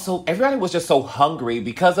think also everybody was just so hungry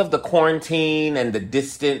because of the quarantine and the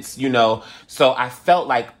distance, you know. So I felt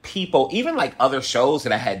like people, even like other shows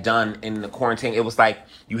that I had done in the quarantine, it was like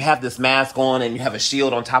you have this mask on and you have a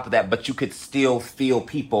shield on top of that, but you could still feel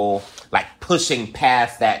people like pushing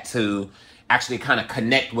past that to actually kind of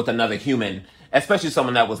connect with another human, especially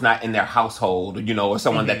someone that was not in their household, you know, or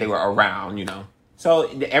someone that they were around, you know. So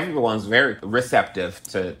everyone's very receptive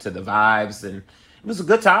to the vibes, it was a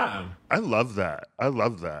good time. I love that.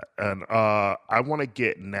 And I want to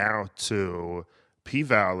get now to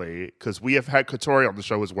P-Valley, because we have had Katori on the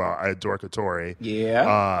show as well. I adore Katori.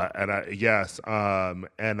 Yeah.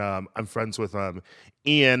 I'm friends with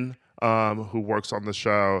Ian, who works on the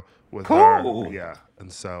show with Cool. her. Yeah.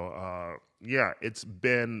 And so, it's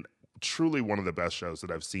been truly one of the best shows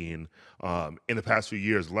that I've seen in the past few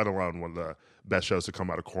years, let alone one of the best shows to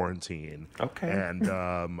come out of quarantine. Okay. And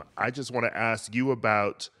I just want to ask you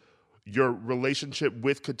about your relationship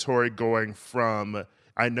with Katori, going from,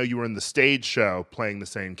 I know you were in the stage show playing the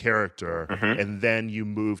same character, and then you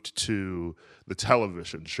moved to the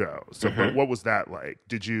television show. So what was that like?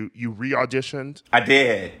 Did you re-auditioned? I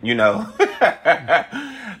did,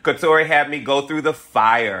 Katori had me go through the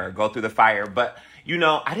fire. But,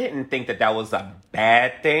 I didn't think that was a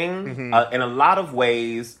bad thing. In a lot of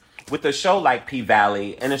ways, with a show like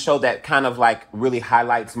P-Valley, and a show that kind of like really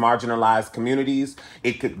highlights marginalized communities,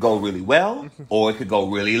 it could go really well or it could go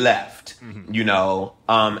really left, And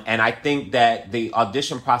I think that the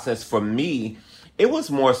audition process for me, it was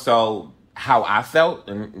more so how I felt.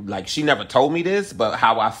 And like, she never told me this, but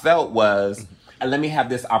how I felt was, let me have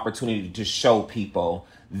this opportunity to show people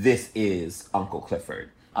this is Uncle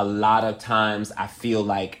Clifford. A lot of times I feel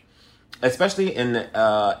like, especially in the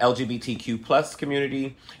LGBTQ plus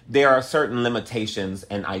community, there are certain limitations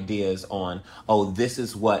and ideas on, this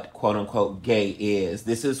is what quote unquote gay is.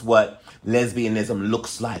 This is what lesbianism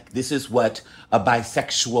looks like. This is what a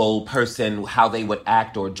bisexual person, how they would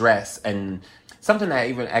act or dress. And something that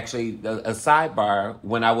even actually, a sidebar,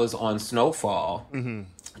 when I was on Snowfall,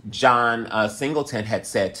 John Singleton had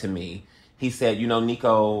said to me, he said,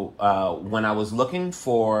 Nico, when I was looking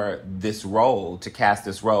for this role, to cast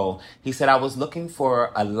this role, he said, I was looking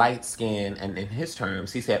for a light skin, and in his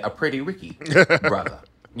terms, he said, a pretty Ricky brother.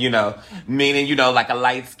 Meaning, like a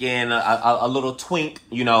light skin, a little twink,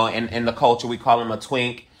 in the culture, we call him a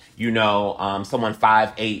twink, someone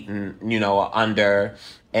 5'8" and, under.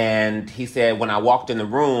 And he said, when I walked in the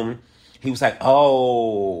room, he was like,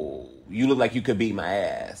 oh, you look like you could beat my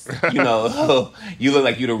ass. You look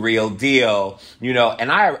like you the real deal,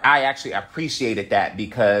 and I actually appreciated that,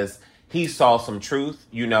 because he saw some truth,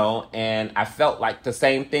 and I felt like the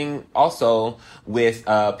same thing also with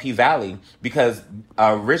P-Valley, because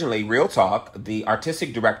originally, Real Talk, the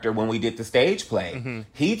artistic director, when we did the stage play,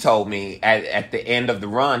 he told me at the end of the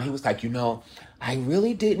run, he was like, I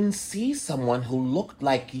really didn't see someone who looked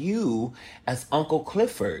like you as Uncle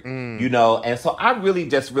Clifford, and so I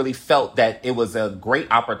really felt that it was a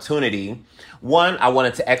great opportunity. One, I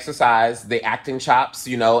wanted to exercise the acting chops,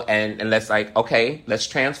 and let's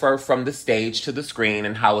transfer from the stage to the screen,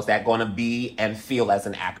 and how is that going to be and feel as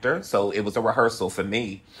an actor? So it was a rehearsal for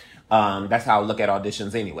me. That's how I look at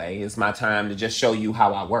auditions anyway. It's my time to just show you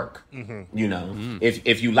how I work.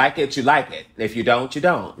 If you like it, you like it. If you don't, you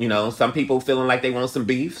don't. Some people feeling like they want some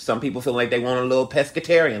beef. Some people feeling like they want a little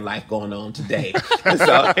pescatarian life going on today.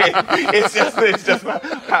 So it's just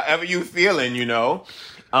however you feeling,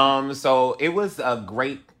 So it was a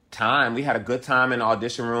great time. We had a good time in the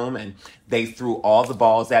audition room, and they threw all the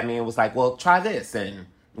balls at me and was like, well, try this. And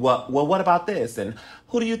well, what about this? And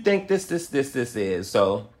who do you think this is?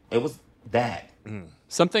 So it was that.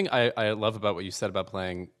 Something I love about what you said about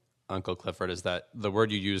playing Uncle Clifford is that the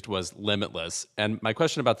word you used was limitless. And my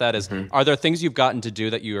question about that is, are there things you've gotten to do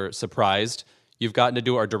that you're surprised you've gotten to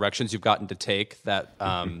do, or directions you've gotten to take that,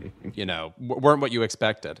 weren't what you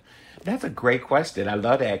expected? That's a great question. I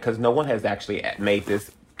love that, because no one has actually made this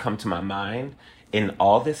come to my mind in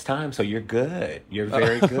all this time. So you're good. You're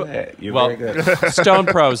very good. You're very good. Stone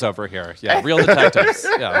pros over here. Yeah, real detectives.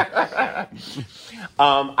 Yeah.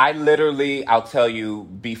 I'll tell you,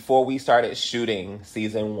 before we started shooting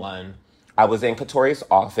season 1, I was in Katori's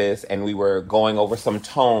office, and we were going over some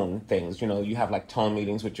tone things. You have like tone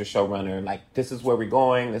meetings with your showrunner, like, this is where we're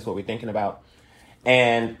going, this is what we're thinking about.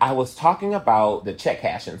 And I was talking about the check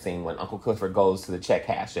cashing scene when Uncle Clifford goes to the check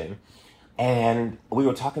cashing. And we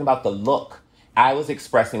were talking about the look. I was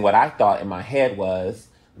expressing what I thought in my head was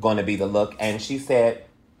going to be the look. And she said,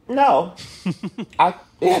 no. She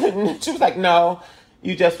was like, no,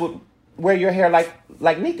 you just would wear your hair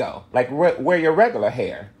like Nico. Like, wear your regular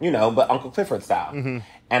hair, but Uncle Clifford style.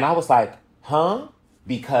 And I was like, huh?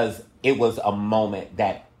 Because it was a moment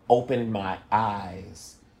that opened my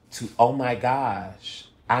eyes to, oh my gosh,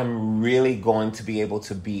 I'm really going to be able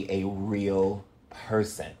to be a real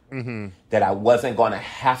person. That I wasn't going to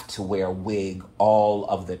have to wear a wig all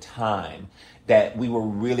of the time. That we were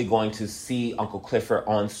really going to see Uncle Clifford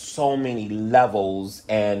on so many levels.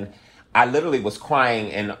 And I literally was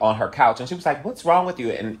crying on her couch, and she was like, what's wrong with you?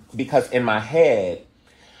 And because in my head,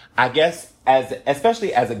 I guess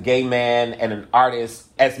especially as a gay man and an artist,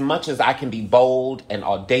 as much as I can be bold and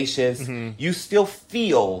audacious, you still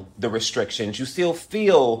feel the restrictions. You still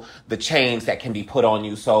feel the chains that can be put on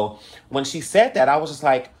you. So when she said that, I was just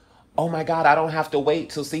like, oh my God, I don't have to wait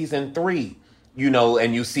till season 3.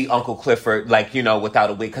 And you see Uncle Clifford, without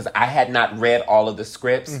a wig, because I had not read all of the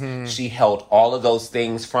scripts. She held all of those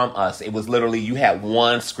things from us. It was literally, you had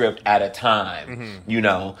one script at a time,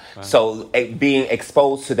 Wow. So being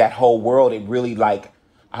exposed to that whole world, it really,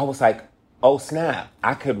 I was like, oh snap,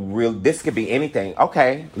 this could be anything.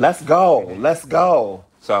 Okay, let's go.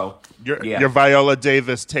 So... Your Viola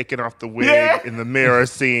Davis taking off the wig in the mirror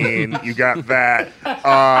scene. You got that.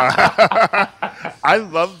 I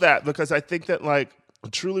love that because I think that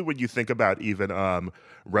truly when you think about even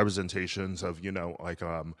representations of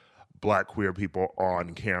Black queer people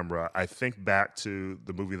on camera, I think back to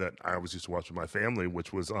the movie that I always used to watch with my family,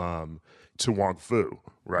 which was To Wong Fu,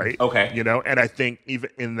 right? Okay. And I think even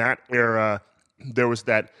in that era, there was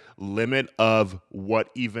that limit of what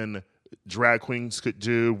even drag queens could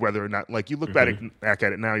do, whether or not you look back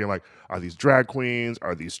at it now, you're like, are these drag queens,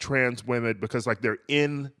 are these trans women, because they're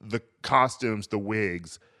in the costumes, the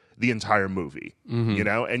wigs, the entire movie,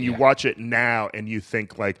 and you watch it now and you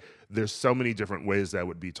think there's so many different ways that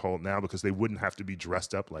would be told now because they wouldn't have to be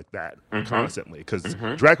dressed up like that constantly because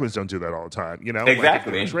drag queens don't do that all the time,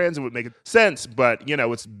 exactly. If trans, it would make sense, but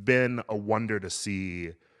it's been a wonder to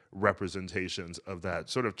see representations of that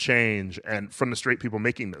sort of change and from the straight people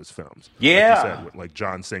making those films. Yeah. Like you said, with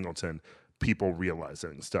John Singleton, people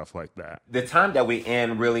realizing stuff like that. The time that we're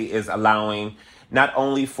in really is allowing not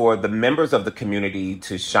only for the members of the community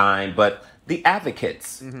to shine, but the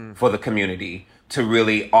advocates for the community to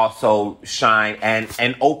really also shine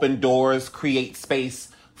and open doors, create space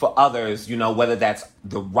for others, whether that's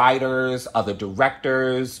the writers, other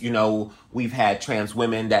directors, we've had trans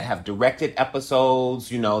women that have directed episodes,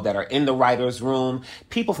 that are in the writer's room,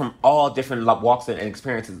 people from all different walks and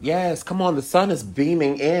experiences. Yes, come on, the sun is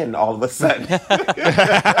beaming in all of a sudden.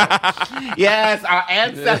 Yes, our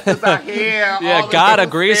ancestors are here. Yeah, God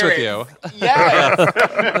agrees spirits. With you. Yes.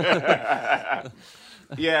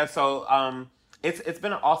 Yeah, so it's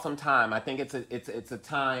been an awesome time. I think it's a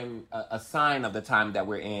time, a sign of the time that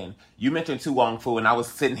we're in. You mentioned To Wong Fu, and I was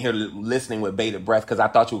sitting here listening with bated breath because I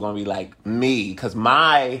thought you were going to be like me. Because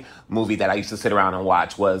my movie that I used to sit around and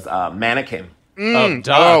watch was Mannequin. Kim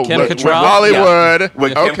Cattrall. With Hollywood. Yeah.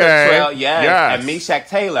 With Kim Cattrall, yes. And Meshach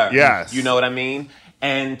Taylor. Yes. You know what I mean?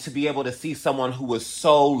 And to be able to see someone who was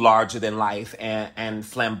so larger than life and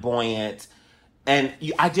flamboyant. And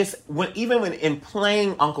even when in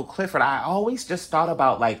playing Uncle Clifford, I always just thought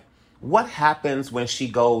about what happens when she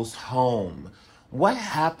goes home? What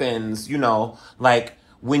happens,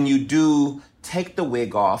 when you do take the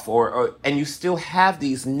wig off and you still have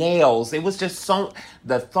these nails? It was just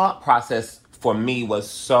the thought process for me was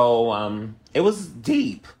so, it was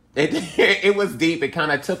deep. It was deep. It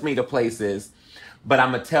kind of took me to places, but I'm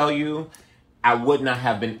going to tell you, I would not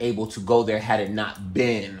have been able to go there had it not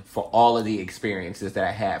been for all of the experiences that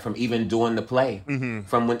I had from even doing the play.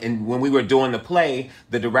 From when we were doing the play,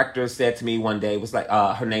 the director said to me one day, it was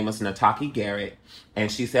her name was Nataki Garrett,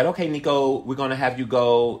 and she said, "Okay, Nico, we're going to have you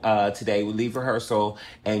go today. We leave rehearsal,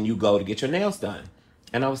 and you go to get your nails done."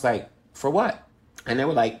 And I was like, "For what?" And they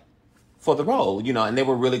were like, "For the role, and they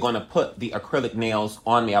were really going to put the acrylic nails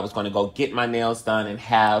on me. I was going to go get my nails done and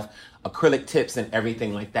have acrylic tips and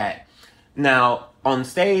everything like that. Now, on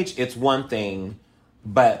stage, it's one thing,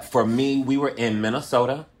 but for me, we were in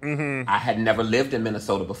Minnesota. I had never lived in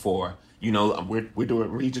Minnesota before. We're doing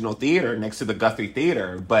regional theater next to the Guthrie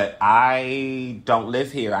Theater, but I don't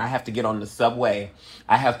live here. I have to get on the subway.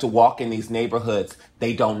 I have to walk in these neighborhoods.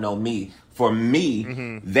 They don't know me. For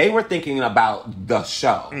me, they were thinking about the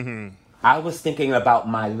show. I was thinking about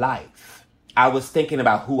my life. I was thinking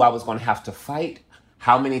about who I was going to have to fight,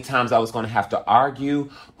 how many times I was going to have to argue,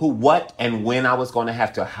 what and when I was going to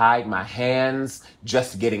have to hide my hands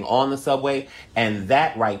just getting on the subway. And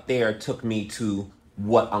that right there took me to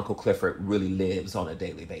what Uncle Clifford really lives on a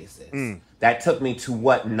daily basis. That took me to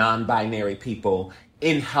what non-binary people,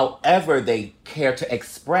 in however they care to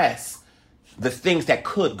express the things that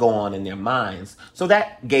could go on in their minds. So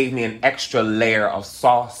that gave me an extra layer of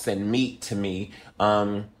sauce and meat to me,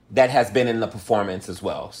 that has been in the performance as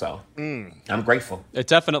well. So I'm grateful. It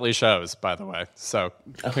definitely shows, by the way. So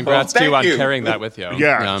congrats to you on carrying that with you.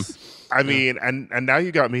 Yes. I mean, and now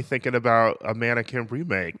you got me thinking about a Mannequin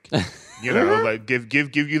remake.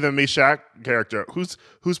 Give you the Meshach character.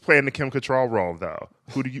 Who's playing the Kim Cattrall role though?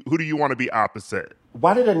 Who do you want to be opposite?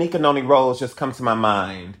 Why did Anika Noni Rose just come to my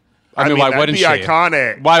mind? I mean, why that'd wouldn't be she?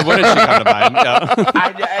 iconic. Why wouldn't she come to mind?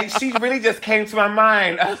 Yeah. She really just came to my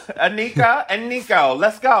mind. Anika and Nico,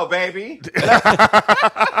 let's go, baby.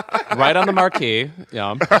 Right on the marquee.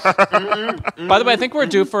 Yeah. By the way, I think we're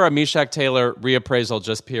due for a Meshack Taylor reappraisal,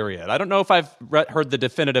 just period. I don't know if I've heard the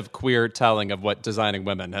definitive queer telling of what designing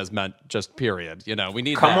women has meant, just period. You know, we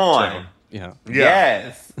need Come that on. too. Yeah.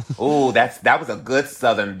 Yes. Ooh, that was a good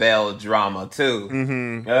Southern Belle drama too.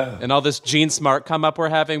 And all this Jean Smart come up we're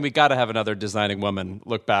having, we got to have another designing woman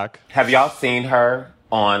look back. Have y'all seen her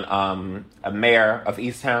on a Mayor of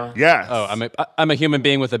Easttown? Yes. Oh, I'm a human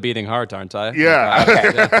being with a beating heart, aren't I?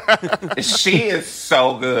 Yeah. Okay. She is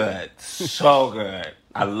so good. So good.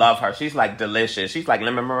 I love her. She's like delicious. She's like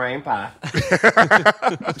lemon meringue pie.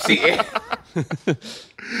 She is.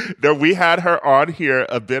 No, we had her on here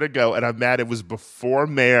a bit ago, and I'm mad. It was before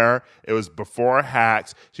Mayor. It was before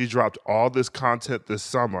Hacks. She dropped all this content this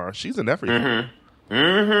summer. She's in everything.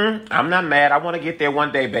 I'm not mad. I want to get there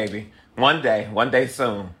one day, baby. One day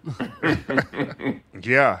soon.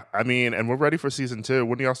 Yeah, I mean, and we're ready for season 2.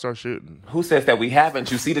 When do y'all start shooting? Who says that we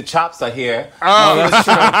haven't? You see the chops are here. Oh, That's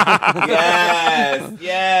true.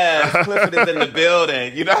 Yes. Clifford is in the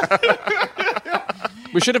building, you know?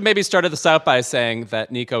 We should have maybe started this out by saying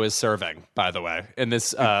that Nico is serving, by the way, in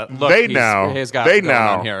this look They know. he's got They going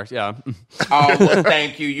on know. here. Yeah. Oh, well,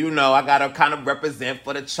 thank you. You know, I got to kind of represent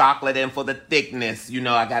for the chocolate and for the thickness. You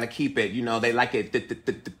know, I got to keep it. You know, they like it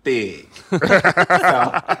thick.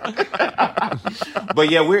 But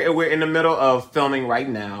yeah, we're in the middle of filming right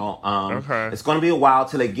now. Okay. It's going to be a while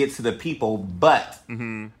till it gets to the people, but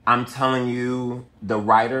I'm telling you, the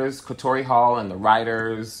writers, Katori Hall and the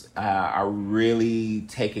writers are really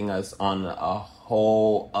taking us on a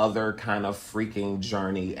whole other kind of freaking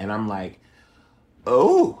journey. And I'm like,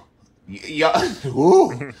 oh, we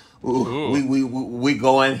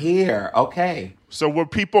going here. Okay. So were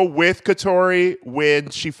people with Katori when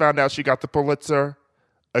she found out she got the Pulitzer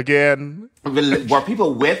again? Were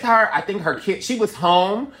people with her? I think her kid, she was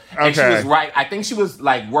home and she was I think she was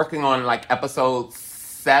like working on like episode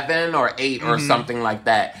 7 or 8 or something like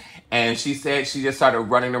that. And she said she just started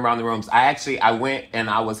running around the rooms. I went and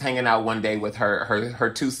I was hanging out one day with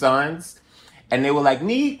her 2 sons. And they were like,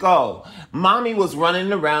 Nico, mommy was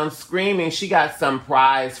running around screaming. She got some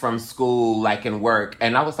prize from school, like in work.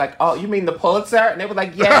 And I was like, oh, you mean the Pulitzer? And they were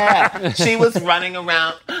like, yeah. She was running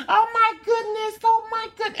around. Oh my goodness.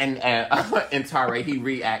 And Tare, he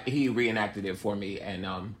reenacted it for me.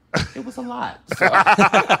 And it was a lot. So.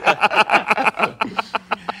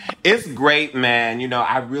 It's great, man. You know,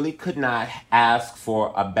 I really could not ask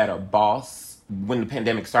for a better boss. When the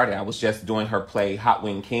pandemic started, I was just doing her play Hot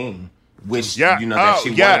Wing King. Which that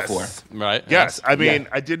she won for, right? Yes, I mean,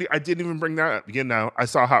 I didn't even bring that up. You know, I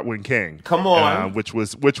saw Hot Wing King. Come on, which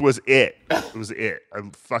was it. It was it. I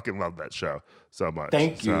fucking love that show so much.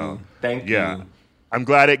 Thank you. I'm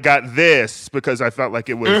glad it got this because I felt like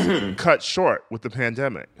it was cut short with the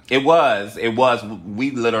pandemic. It was.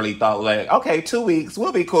 We literally thought like, okay, 2 weeks,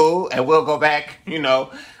 we'll be cool, and we'll go back. You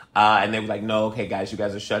know. And they were like, no, okay, guys, you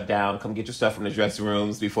guys are shut down. Come get your stuff from the dressing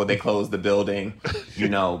rooms before they close the building, you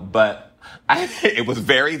know. But it was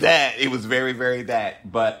very that. It was very, very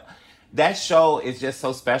that. But that show is just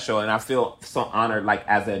so special. And I feel so honored, like,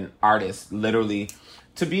 as an artist, literally,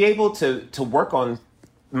 to be able to work on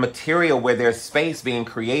material where there's space being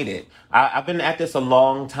created. I've been at this a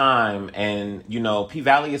long time. And, you know,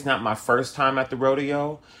 P-Valley is not my first time at the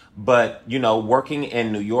rodeo. But, you know, working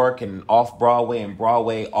in New York and off-Broadway and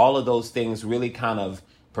Broadway, all of those things really kind of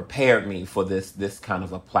prepared me for this kind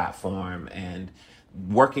of a platform. And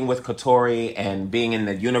working with Katori and being in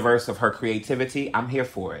the universe of her creativity, I'm here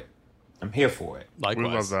for it. Likewise. We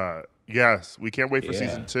love that. Yes, we can't wait for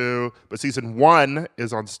season 2. But season 1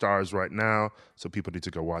 is on Stars right now, so people need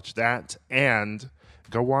to go watch that. And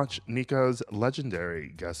go watch Nico's legendary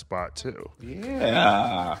guest spot, too.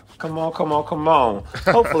 Yeah. Come on.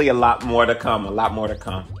 Hopefully a lot more to come.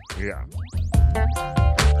 Yeah.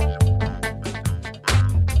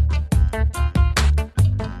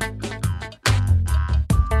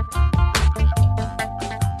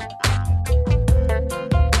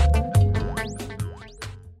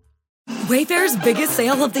 Wayfair's biggest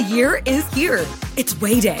sale of the year is here. It's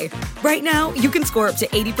Way Day. Right now, you can score up to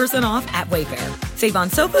 80% off at Wayfair. Save on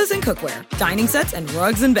sofas and cookware, dining sets and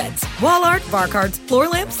rugs and beds, wall art, bar cards, floor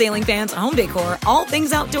lamps, ceiling fans, home decor, all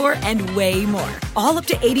things outdoor, and way more. All up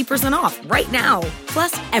to 80% off right now.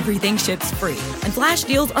 Plus, everything ships free. And flash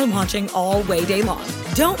deals are launching all Way Day long.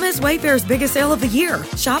 Don't miss Wayfair's biggest sale of the year.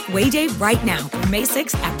 Shop Way Day right now through May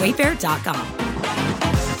 6th at wayfair.com.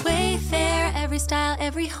 Wayfair, every style,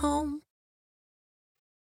 every home.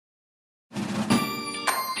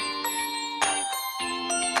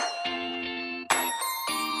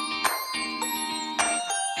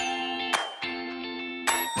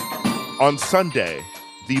 On Sunday,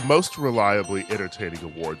 the most reliably entertaining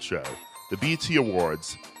award show, the BET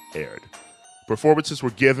Awards, aired. Performances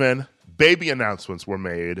were given, baby announcements were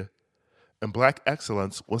made, and Black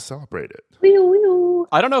excellence was celebrated.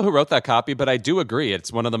 I don't know who wrote that copy, but I do agree.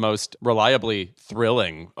 It's one of the most reliably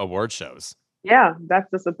thrilling award shows. Yeah, that's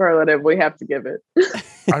the superlative we have to give it.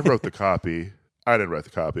 I wrote the copy. I didn't write the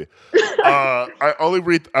copy. I only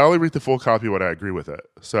read the full copy when I agree with it.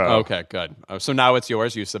 So okay, good. Oh, so now it's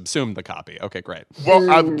yours. You subsumed the copy. Okay, great. Well,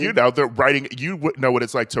 they're writing. You wouldn't know what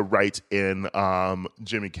it's like to write in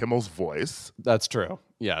Jimmy Kimmel's voice. That's true.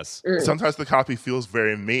 Yes. Sometimes the copy feels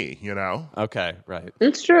very me. Okay, right.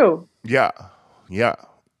 It's true. Yeah.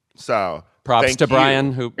 So props to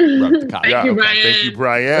Brian who wrote the copy. Thank you, Brian. Thank you,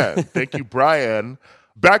 Brian. Thank you, Brian.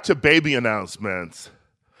 Back to baby announcements.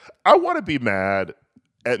 I want to be mad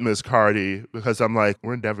at Miss Cardi because I'm like,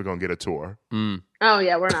 we're never going to get a tour. Oh,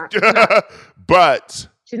 yeah, we're not. No. But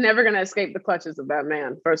she's never going to escape the clutches of that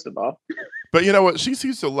man, first of all. But you know what? She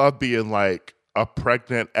seems to love being like a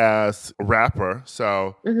pregnant ass rapper.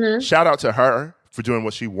 So shout out to her for doing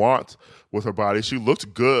what she wants with her body. She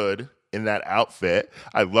looked good in that outfit.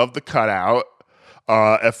 I love the cutout.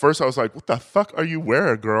 At first I was like, what the fuck are you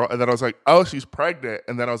wearing, girl? And then I was like, oh, she's pregnant.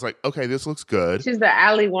 And then I was like, okay, this looks good. She's the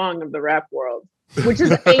Ali Wong of the rap world, which is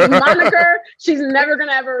a moniker she's never going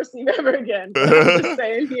to ever receive ever again. I'm just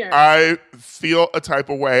saying here. I feel a type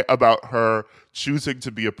of way about her choosing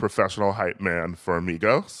to be a professional hype man for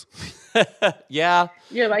Amigos. Yeah.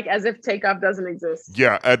 You're like, as if Takeoff doesn't exist.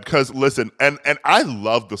 Yeah, and because, listen, and I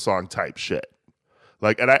love the song Type Shit.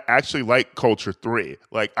 Like, and I actually like Culture 3.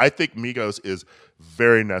 Like, I think Migos is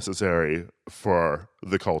very necessary for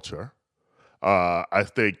the culture. I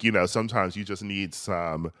think, sometimes you just need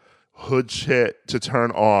some hood shit to turn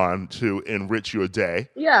on to enrich your day.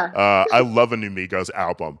 Yeah. I love a new Migos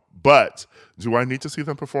album, but do I need to see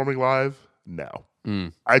them performing live? No.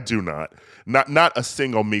 I do not. Not a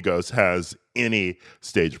single Migos has any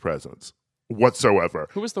stage presence whatsoever.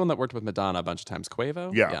 Who was the one that worked with Madonna a bunch of times?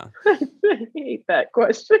 Quavo? Yeah. I hate that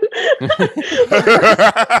question.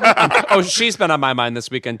 Oh, she's been on my mind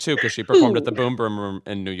this weekend too because she performed at the Boom Boom Room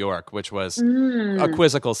in New York, which was a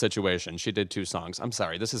quizzical situation. She did 2 songs. I'm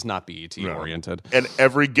sorry, this is not BET oriented. And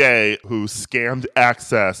every gay who scammed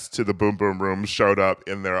access to the Boom Boom Room showed up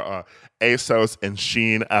in their ASOS and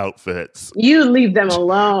Shein outfits. You leave them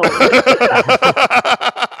alone.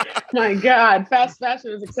 My God, fast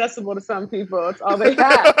fashion is accessible to some people. It's all they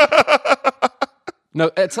have. No,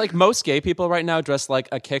 it's like most gay people right now dress like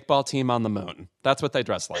a kickball team on the moon. That's what they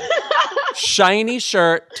dress like. Shiny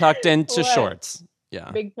shirt tucked into shorts. Yeah.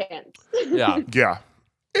 Big pants. Yeah. Yeah.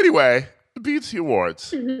 Anyway, the BET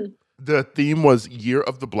Awards. The theme was Year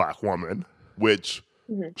of the Black Woman, which,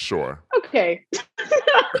 sure. Okay.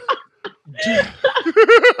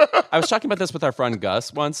 I was talking about this with our friend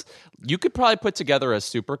Gus once. You could probably put together a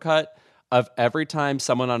supercut of every time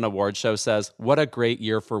someone on an award show says, what a great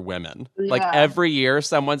year for women. Yeah. Like every year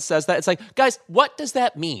someone says that. It's like, guys, what does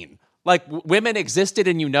that mean? Like women existed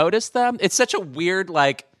and you noticed them? It's such a weird,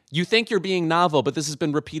 like, you think you're being novel, but this has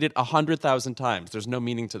been repeated 100,000 times. There's no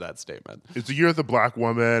meaning to that statement. It's the Year of the Black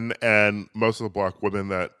Woman, and most of the black women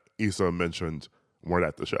that Issa mentioned weren't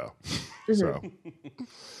at the show. So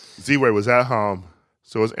Z-Way was at home.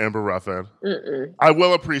 So was Amber Ruffin. I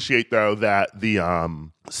will appreciate, though, that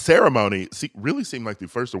the ceremony really seemed like the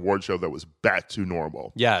first award show that was back to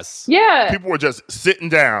normal. Yes. Yeah. People were just sitting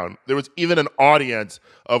down. There was even an audience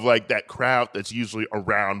of like that crowd that's usually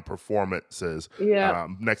around performances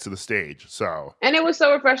next to the stage. So, and it was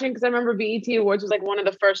so refreshing because I remember BET Awards was like one of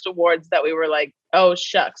the first awards that we were like, oh,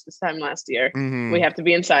 shucks, this time last year. We have to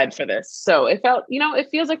be inside for this. So it felt, it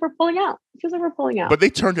feels like we're pulling out. It feels like we're pulling out. But they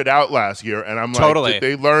turned it out last year. And I'm like, totally. Did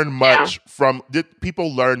they learn much did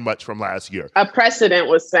people learn much from last year? A precedent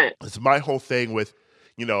was set. It's my whole thing with,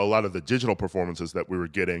 a lot of the digital performances that we were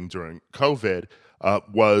getting during COVID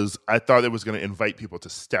was I thought it was going to invite people to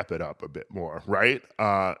step it up a bit more, right?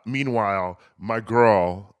 Meanwhile, my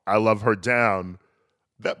girl, I love her down.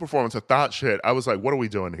 That performance of Thought Shit, I was like, what are we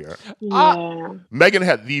doing here? Yeah. Megan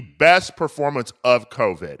had the best performance of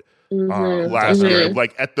COVID last year.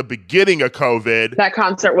 Like at the beginning of COVID. That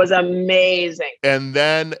concert was amazing. And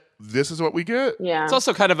then this is what we get. Yeah. It's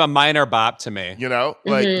also kind of a minor bop to me.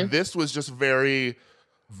 Like this was just very,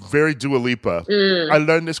 very Dua Lipa. I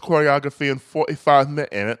learned this choreography in 45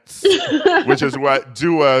 minutes, which is what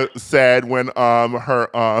Dua said when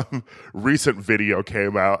her recent video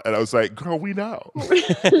came out. And I was like, girl, we know. We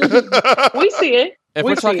see it. If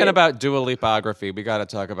we're talking about Dua Lipography, we got to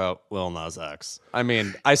talk about Lil Nas X. I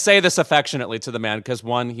mean, I say this affectionately to the man because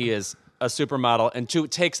one, he is a supermodel, and two,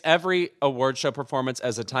 takes every award show performance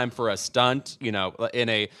as a time for a stunt, in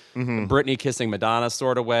a Britney kissing Madonna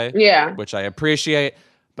sort of way. Yeah. Which I appreciate.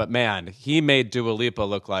 But man, he made Dua Lipa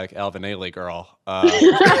look like Alvin Ailey girl.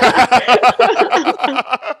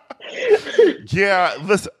 Yeah,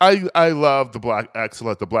 listen, I love the black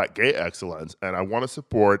excellence, the black gay excellence, and I want to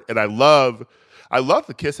support, and I love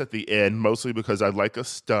the kiss at the end, mostly because I like a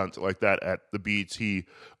stunt like that at the BET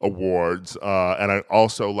Awards, and I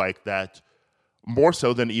also like that more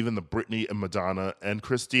so than even the Britney and Madonna and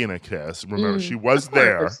Christina kiss. Remember, she was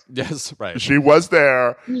there. Yes, right. She was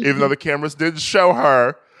there, even though the cameras didn't show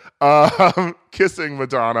her kissing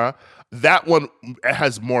Madonna. That one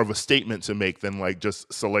has more of a statement to make than like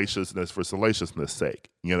just salaciousness for salaciousness' sake,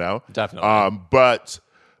 Definitely. But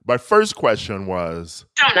my first question was...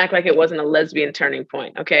 Don't act like it wasn't a lesbian turning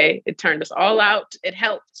point, okay? It turned us all out. It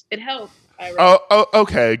helped. Oh,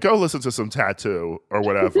 okay. Go listen to some Tattoo or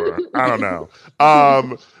whatever. I don't know.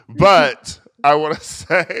 But I want to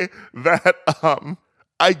say that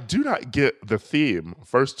I do not get the theme,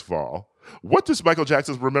 first of all. What does Michael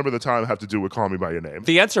Jackson's Remember the Time have to do with Call Me By Your Name?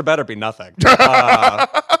 The answer better be nothing.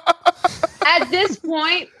 At this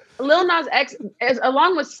point, Lil Nas X,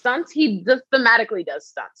 along with stunts, he just thematically does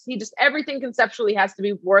stunts. He just, everything conceptually has to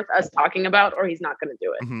be worth us talking about or he's not going to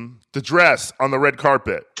do it. Mm-hmm. The dress on the red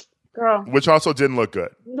carpet. Girl. Which also didn't look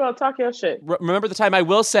good. Girl, talk your shit. Remember the Time? I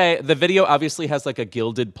will say the video obviously has like a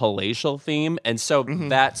gilded palatial theme. And so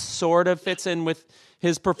that sort of fits in with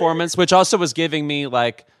his performance, which also was giving me,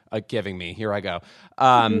 here I go,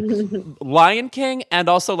 Lion King and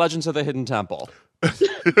also Legends of the Hidden Temple.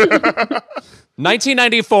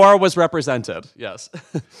 1994 was represented, yes.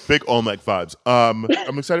 Big Olmec vibes. I'm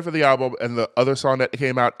excited for the album, and the other song that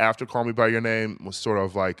came out after Call Me By Your Name was sort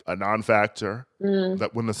of like a non-factor, that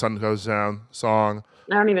When the Sun Goes Down song.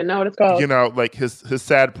 I don't even know what it's called. Like his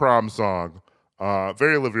sad prom song.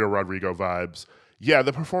 Very Olivia Rodrigo vibes. Yeah,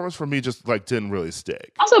 the performance for me just like didn't really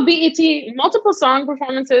stick. Also, BET, multiple song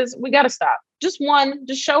performances, we got to stop. Just one,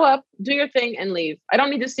 just show up, do your thing, and leave. I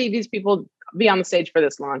don't need to see these people be on the stage for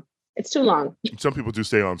this long. It's too long. Some people do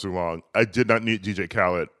stay on too long. I did not need DJ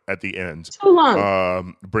Khaled at the end. Too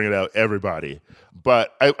long. Bringing out everybody.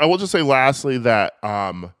 But I will just say lastly that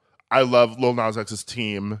I love Lil Nas X's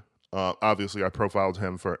team. Obviously, I profiled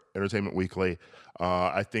him for Entertainment Weekly.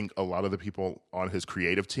 I think a lot of the people on his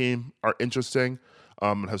creative team are interesting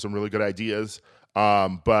and have some really good ideas.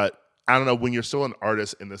 But I don't know, when you're still an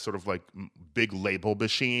artist in this sort of like big label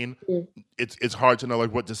machine, it's hard to know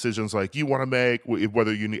like what decisions like you want to make,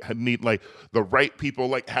 whether you need like the right people,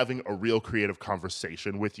 like having a real creative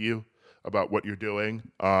conversation with you about what you're doing.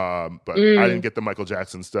 But I didn't get the Michael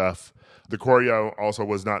Jackson stuff. The choreo also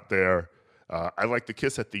was not there. I like the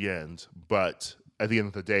kiss at the end, but at the end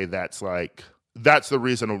of the day, that's the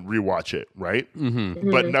reason to rewatch it, right?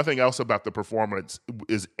 But nothing else about the performance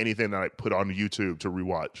is anything that I put on YouTube to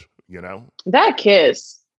rewatch, That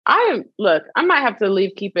kiss. I might have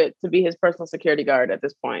to keep it to be his personal security guard at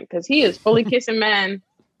this point, because he is fully kissing men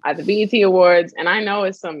at the BET Awards, and I know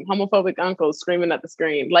it's some homophobic uncles screaming at the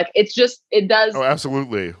screen. Like, it does. Oh,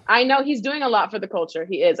 absolutely. I know he's doing a lot for the culture.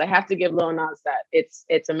 He is. I have to give Lil Nas that.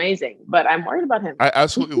 It's amazing, but I'm worried about him. I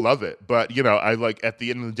absolutely love it. But, I like at the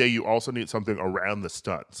end of the day, you also need something around the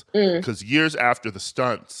stunts, because years after the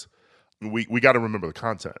stunts, we got to remember the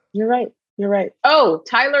content. You're right. Oh,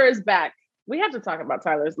 Tyler is back. We have to talk about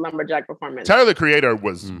Tyler's lumberjack performance. Tyler, the Creator,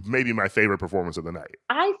 was maybe my favorite performance of the night.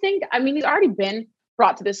 He's already been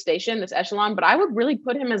brought to this station, this echelon, but I would really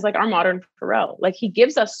put him as like our modern Pharrell. Like, he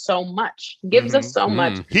gives us so much. He gave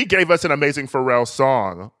us an amazing Pharrell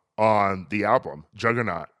song on the album,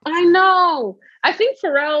 Juggernaut. I know. I think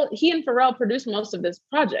he and Pharrell produced most of this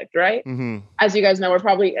project, right? As you guys know,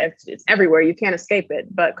 it's everywhere. You can't escape it.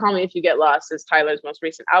 But Call Me If You Get Lost is Tyler's most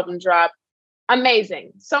recent album drop.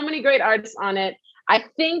 Amazing. So many great artists on it. I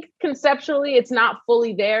think conceptually it's not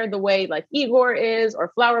fully there the way like Igor is or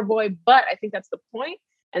Flower Boy, but I think that's the point.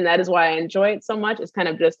 And that is why I enjoy it so much. It's kind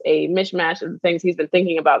of just a mishmash of the things he's been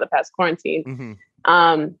thinking about the past quarantine.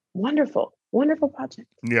 Wonderful project.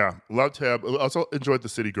 Yeah, loved him. Also enjoyed the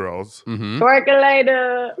City Girls.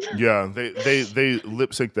 Percolator. Yeah, they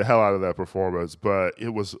lip synced the hell out of that performance, but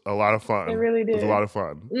it was a lot of fun. It really did. It was a lot of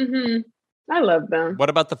fun. I love them. What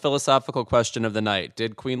about the philosophical question of the night?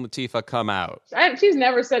 Did Queen Latifah come out? She's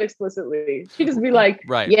never said explicitly. She just be like,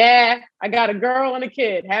 right. Yeah, I got a girl and a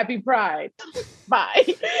kid. Happy Pride. Bye.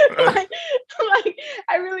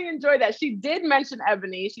 I really enjoyed that. She did mention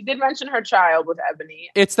Ebony. She did mention her child with Ebony.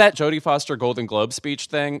 It's that Jodie Foster Golden Globe speech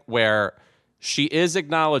thing where she is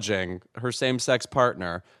acknowledging her same-sex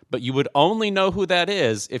partner, but you would only know who that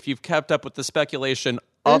is if you've kept up with the speculation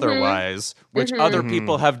otherwise, which other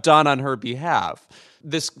people have done on her behalf.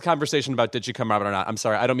 This conversation about did she come out or not, I'm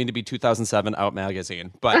sorry, I don't mean to be 2007 Out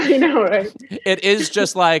magazine, but I know, right? it is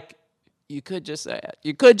just like, you could just say it.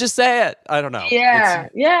 You could just say it. I don't know. Yeah,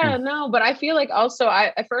 no, but I feel like also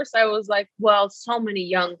at first I was like, well, so many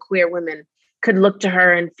young queer women could look to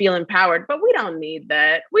her and feel empowered, but we don't need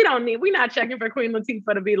that. We're not checking for Queen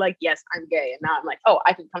Latifah to be like, yes, I'm gay. And now I'm like, oh,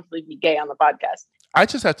 I can comfortably be gay on the podcast. I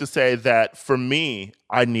just have to say that for me,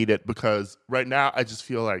 I need it because right now I just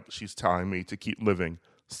feel like she's telling me to keep living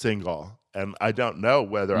single. And I don't know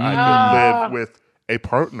whether I can live with a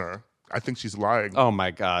partner. I think she's lying. Oh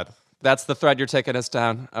my God. That's the thread you're taking us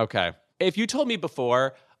down? Okay. If you told me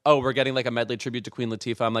before, oh, we're getting like a medley tribute to Queen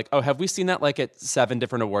Latifah, I'm like, oh, have we seen that like at 7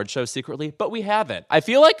 different award shows secretly? But we haven't. I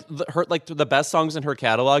feel like the best songs in her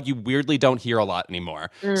catalog, you weirdly don't hear a lot anymore.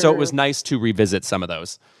 So it was nice to revisit some of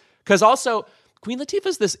those. Because also, Queen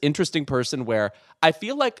Latifah's this interesting person where I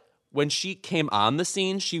feel like when she came on the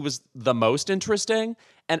scene, she was the most interesting.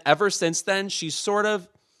 And ever since then, she's sort of,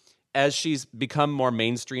 as she's become more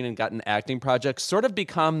mainstream and gotten acting projects, sort of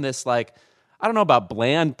become this like, I don't know about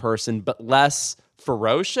bland person, but less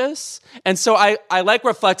ferocious. And so I like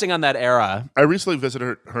reflecting on that era. I recently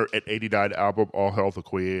visited her at 89 album, All Hail the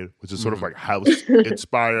Queen, which is sort of like house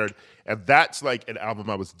inspired. And that's like an album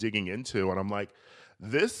I was digging into. And I'm like,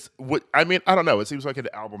 I don't know. It seems like an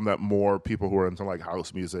album that more people who are into like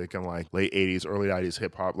house music and like late 80s, early 90s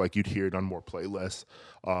hip hop, like you'd hear it on more playlists.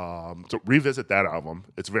 So revisit that album.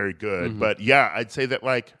 It's very good. But yeah, I'd say that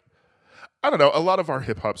like, I don't know, a lot of our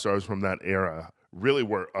hip hop stars from that era really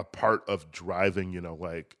were a part of driving,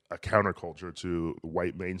 like a counterculture to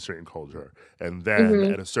white mainstream culture. And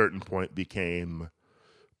then at a certain point became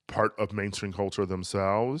part of mainstream culture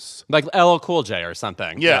themselves. Like LL Cool J or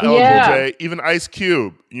something. Yeah, LL Cool J, even Ice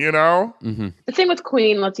Cube, The thing with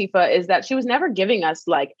Queen Latifah is that she was never giving us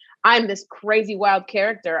like, I'm this crazy wild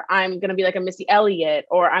character. I'm going to be like a Missy Elliott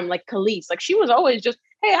or I'm like Khalees. Like she was always just,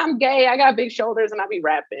 hey, I'm gay. I got big shoulders and I be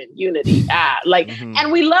rapping unity.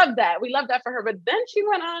 And we love that. We love that for her. But then she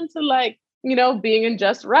went on to like, Being in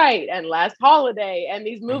Just Right and Last Holiday and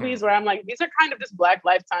these movies where I'm like, these are kind of just Black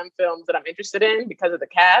Lifetime films that I'm interested in because of the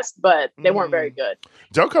cast, but they weren't very good.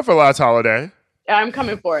 Don't come for Last Holiday. I'm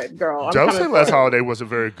coming for it, girl. Don't say Last Holiday wasn't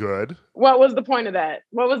very good. What was the point of that?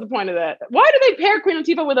 Why do they pair Queen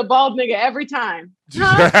Latifah with a bald nigga every time?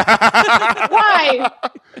 Huh? Why?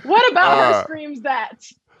 What about her screams that?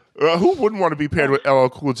 Who wouldn't want to be paired with LL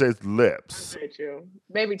Cool J's lips?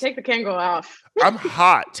 Baby, take the Kango off. I'm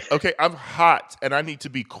hot. Okay, I'm hot, and I need to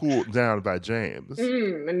be cooled down by James. I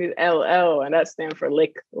need LL, and that stands for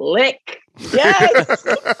lick. Yes!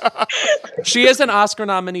 She is an Oscar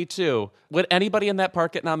nominee, too. Would anybody in that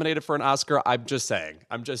part get nominated for an Oscar? I'm just saying.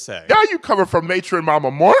 Now you coming from Matron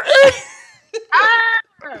Mama Morton?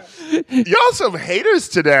 Y'all some haters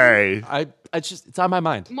today. It's on my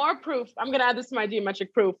mind. More proof. I'm going to add this to my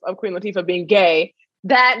geometric proof of Queen Latifah being gay.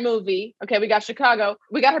 That movie. Okay, we got Chicago.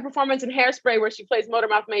 We got her performance in Hairspray where she plays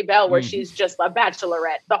Motormouth Maybelle where she's just a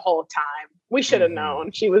bachelorette the whole time. We should have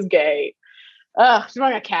known she was gay. She's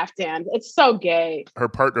wearing a caftan. It's so gay. Her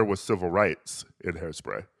partner was civil rights in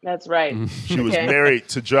Hairspray. That's right. She was married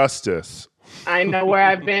to Justice. I know where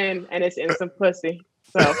I've been, and it's in some pussy.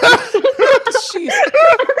 So, jeez,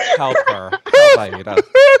 help her, help Aida.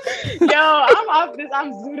 Yo, I'm off this.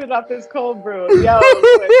 I'm zooted off this cold brew. Yo,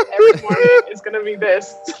 every morning it's gonna be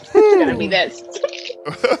this. It's gonna be this.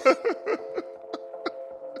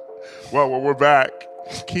 Well, when we're back,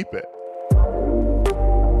 keep it.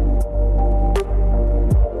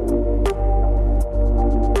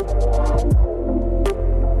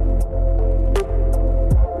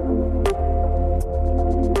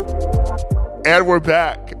 And we're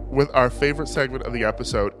back with our favorite segment of the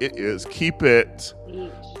episode. It is Keep It.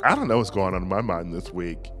 I don't know what's going on in my mind this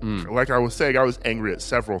week. Like I was saying, I was angry at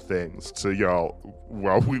several things to y'all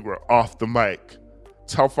while we were off the mic.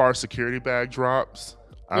 Telfar security bag drops.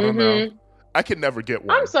 I don't know. I can never get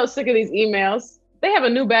one. I'm so sick of these emails. They have a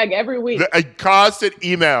new bag every week. Constant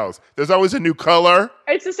emails. There's always a new color.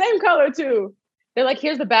 It's the same color too. They're like,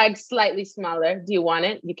 here's the bag slightly smaller. Do you want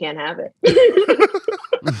it? You can't have it.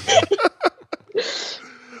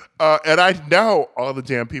 And I know all the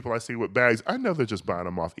damn people I see with bags, I know they're just buying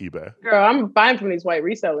them off eBay. Girl, I'm buying from these white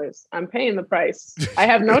resellers. I'm paying the price. I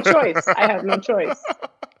have no choice.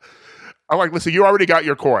 I'm like, listen, you already got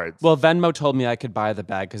your coins. Well, Venmo told me I could buy the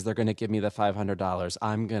bag because they're going to give me the $500.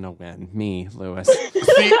 I'm going to win. Me, Lewis.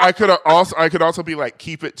 See, I could also be like,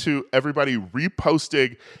 keep it to everybody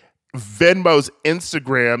reposting Venmo's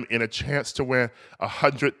Instagram in a chance to win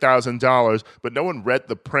 $100,000, but no one read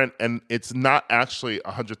the print, and it's not actually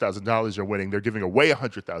 $100,000 you're winning. They're giving away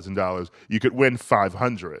 $100,000. You could win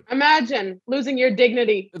 $500. Imagine losing your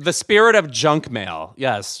dignity. The spirit of junk mail.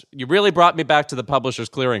 Yes, you really brought me back to the Publishers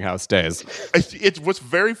Clearinghouse days. It's what's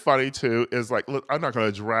very funny too is like, look, I'm not going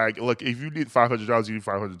to drag. Look, if you need $500, you need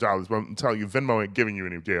 $500. But I'm telling you, Venmo ain't giving you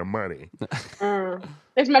any damn money.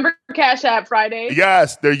 It's remember Cash App Friday.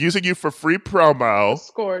 Yes, they're using you for free promo.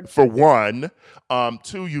 Scored. For one.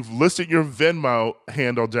 Two, you've listed your Venmo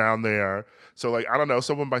handle down there. So, like, I don't know,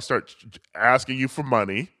 someone might start asking you for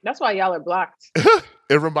money. That's why y'all are blocked.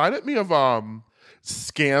 It reminded me of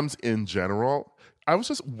scams in general. I was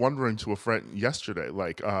just wondering to a friend yesterday,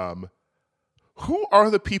 like, who are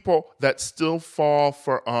the people that still fall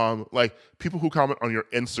for, like, people who comment on your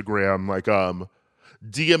Instagram, like,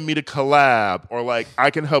 DM me to collab, or like, I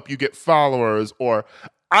can help you get followers, or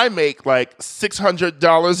I make like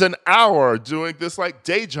 $600 an hour doing this like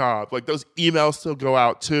day job. Like those emails still go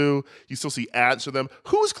out too. You still see ads for them.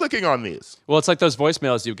 Who's clicking on these? Well, it's like those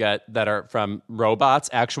voicemails you get that are from robots,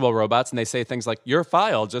 actual robots, and they say things like, your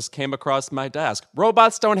file just came across my desk.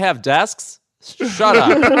 Robots don't have desks. Shut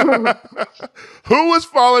up. Who is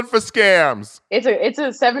falling for scams? It's a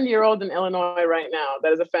 70-year-old in Illinois right now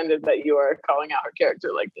that is offended that you are calling out her character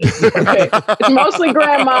like this. Okay. It's mostly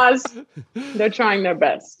grandmas. They're trying their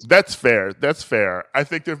best. That's fair. That's fair. I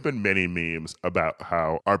think there have been many memes about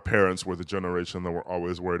how our parents were the generation that were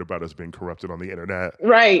always worried about us being corrupted on the internet.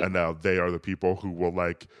 Right. And now they are the people who will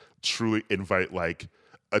like truly invite like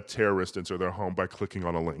a terrorist into their home by clicking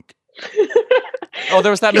on a link. Oh,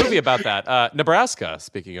 there was that movie about that. Nebraska,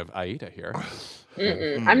 speaking of Aida here.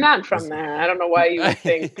 I'm not from there. I don't know why you would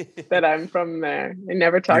think that I'm from there. They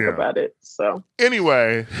never talk about it. So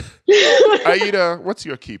anyway, Aida, what's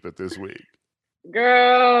your keep it this week?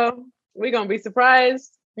 Girl, we gonna be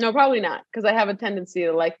surprised. No, probably not, because I have a tendency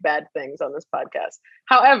to like bad things on this podcast.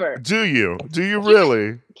 However, do you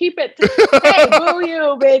really keep it? Hey, boo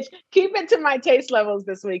you, bitch! Keep it to my taste levels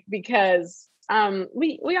this week because.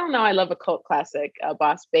 We all know I love a cult classic,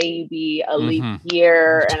 Boss Baby, A Leap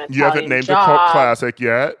Year, and Italian You haven't named Job. a cult classic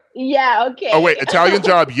yet? Yeah, okay. Oh, wait, Italian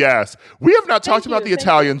Job, yes. We have not talked about the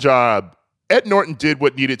Italian Job. Ed Norton did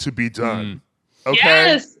what needed to be done. Okay?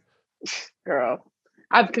 Yes! Girl,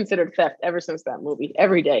 I've considered theft ever since that movie,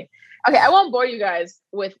 every day. Okay, I won't bore you guys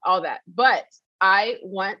with all that, but I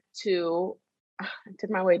took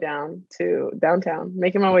my way down to downtown,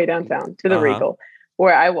 making my way downtown to the Regal,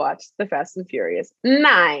 where I watched The Fast and Furious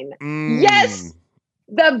 9. Yes!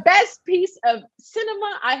 The best piece of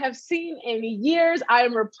cinema I have seen in years. I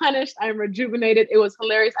am replenished. I am rejuvenated. It was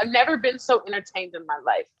hilarious. I've never been so entertained in my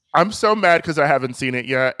life. I'm so mad because I haven't seen it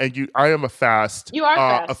yet. And I am a fast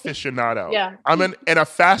aficionado. Yeah. I'm an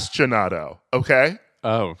aficionado, okay?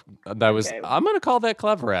 Oh, that was. Okay. I'm going to call that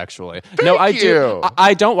clever, actually. Thank you.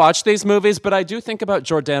 I don't watch these movies, but I do think about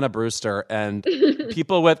Jordana Brewster and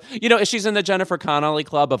people with, she's in the Jennifer Connelly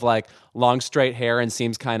club of like long straight hair and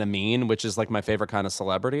seems kind of mean, which is like my favorite kind of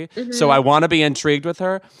celebrity. So I want to be intrigued with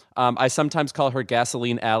her. I sometimes call her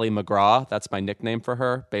Gasoline Ally McGraw. That's my nickname for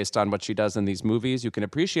her, based on what she does in these movies. You can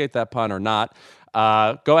appreciate that pun or not.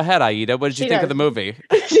 Go ahead, Aida. What did you think of the movie?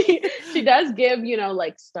 She does give,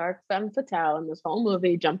 like stark femme fatale in this whole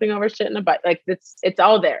movie, jumping over shit in a bike. Like it's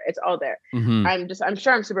all there. It's all there. I'm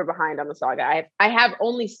sure I'm super behind on the saga. I have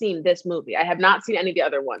only seen this movie. I have not seen any of the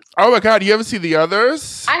other ones. Oh my God, you haven't seen the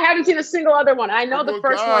others? I haven't seen a single other one. I know the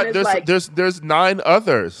first one is there's 9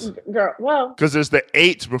 others. Girl, well, because there's the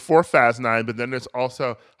 8 before Fast 9, but then there's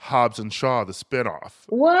also Hobbs and Shaw, the spinoff.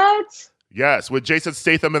 What? Yes, with Jason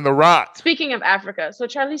Statham and The Rock. Speaking of Africa, so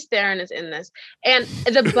Charlize Theron is in this, and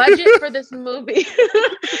the budget for this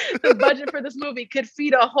movie, could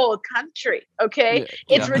feed a whole country. Okay,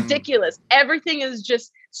 it's ridiculous. Everything is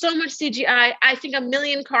just so much CGI. I think 1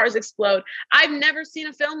 million cars explode. I've never seen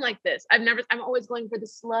a film like this. I'm always going for the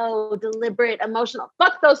slow, deliberate, emotional.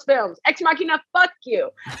 Fuck those films. Ex Machina. Fuck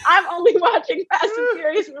you. I'm only watching Fast and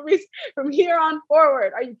Furious movies from here on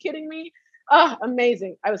forward. Are you kidding me? Oh,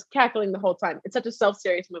 amazing. I was cackling the whole time. It's such a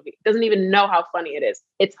self-serious movie. It doesn't even know how funny it is.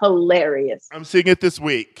 It's hilarious. I'm seeing it this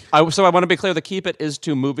week. So I want to be clear. The Keep It is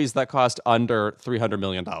to movies that cost under $300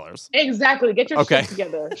 million. Exactly. Get your shit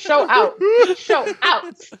together. Show out. Show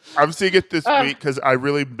out. I'm seeing it this week because I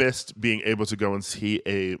really missed being able to go and see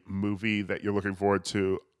a movie that you're looking forward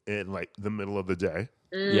to in like the middle of the day.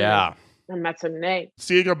 Yeah. And that's a name.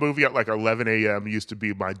 Seeing a movie at like 11 a.m. used to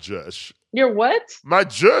be my jush. Your what? My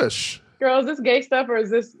jush. Girl, is this gay stuff or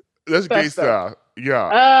is this? That's gay stuff.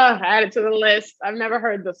 Yeah. Add it to the list. I've never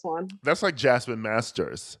heard this one. That's like Jasmine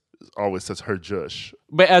Masters. always says her Jush.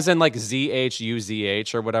 But as in like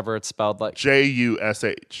ZHUZH or whatever it's spelled like.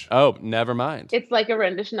 JUSH. Oh, never mind. It's like a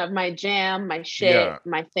rendition of my jam, my shit, Yeah.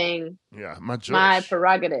 my thing, Yeah, my Jush. my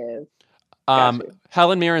prerogative. Gotcha.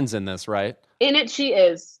 Helen Mirren's in this, right? In it, she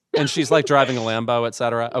is. And she's like driving a Lambo,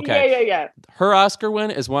 etc. Okay. Yeah. Her Oscar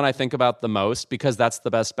win is one I think about the most because that's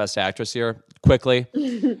the best actress here. Quickly,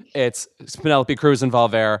 it's Penelope Cruz in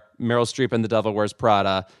Volver, Meryl Streep in The Devil Wears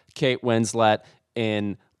Prada, Kate Winslet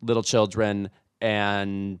in Little Children,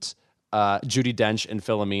 and Judi Dench in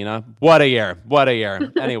Philomena. What a year.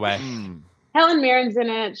 Anyway. Helen Mirren's in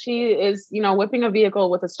it. She is, whipping a vehicle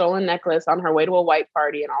with a stolen necklace on her way to a white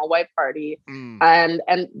party, an all-white party, and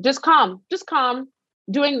just calm,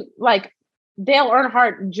 doing like Dale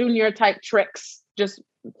Earnhardt Jr. type tricks. Just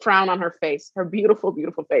frown on her face, her beautiful,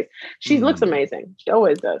 beautiful face. She looks amazing. She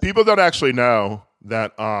always does. People don't actually know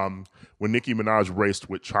that when Nicki Minaj raced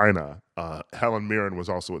with China, Helen Mirren was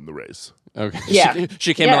also in the race. Okay. Yeah.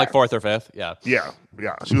 She came in like 4th or 5th. Yeah. Yeah.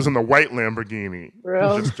 She was in the white Lamborghini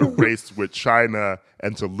Real? just to race with China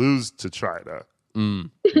and to lose to China.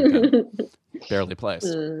 Okay. Barely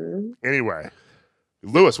placed. Anyway,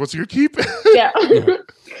 Lewis, what's your keep? Yeah.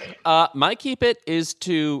 My keep it is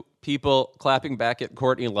to people clapping back at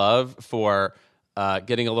Courtney Love for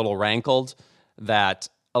getting a little rankled that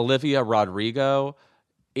Olivia Rodrigo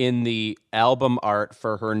in the album art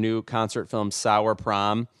for her new concert film Sour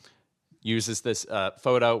Prom uses this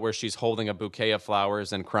photo where she's holding a bouquet of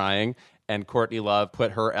flowers and crying, and Courtney Love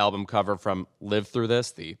put her album cover from Live Through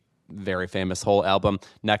This, the very famous whole album,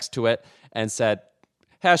 next to it and said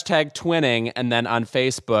 #twinning, and then on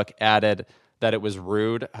Facebook added that it was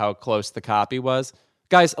rude how close the copy was.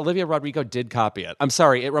 Guys, Olivia Rodrigo did copy it. I'm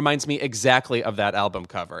sorry, it reminds me exactly of that album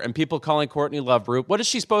cover. And people calling Courtney Love rude, what is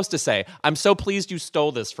she supposed to say? I'm so pleased you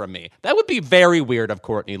stole this from me. That would be very weird of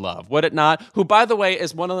Courtney Love, would it not? Who, by the way,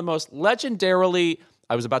 is one of the most legendarily,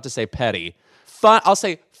 I was about to say petty, I'll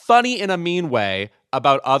say funny in a mean way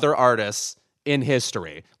about other artists in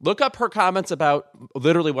history. Look up her comments about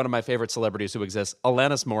literally one of my favorite celebrities who exists,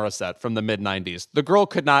 Alanis Morissette from the mid-90s. The girl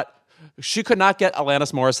could not get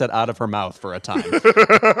Alanis Morissette out of her mouth for a time.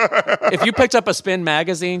 If you picked up a Spin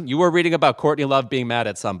magazine, you were reading about Courtney Love being mad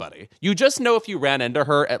at somebody. You just know if you ran into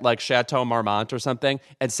her at like Chateau Marmont or something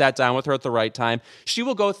and sat down with her at the right time, she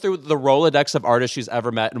will go through the Rolodex of artists she's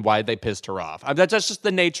ever met and why they pissed her off. That's just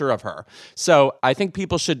the nature of her. So I think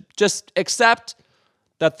people should just accept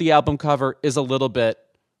that the album cover is a little bit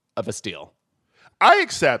of a steal. I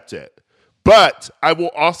accept it. But I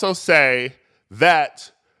will also say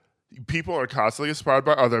that people are constantly inspired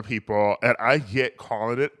by other people, and I get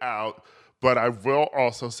calling it out. But I will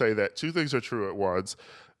also say that two things are true at once.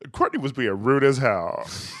 Courtney was being rude as hell.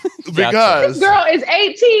 Because this girl is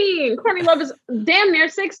 18. Courtney Love is damn near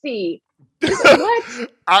 60. What?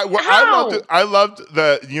 I loved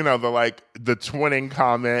the twinning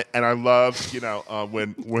comment, and I loved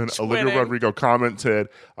when Olivia Rodrigo commented,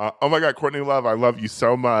 "Oh my God, Courtney Love, I love you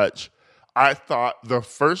so much." I thought the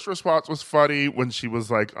first response was funny when she was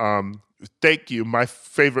like, "Thank you, my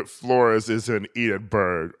favorite florist is in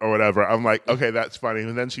Edinburgh," or whatever. I'm like, okay, that's funny.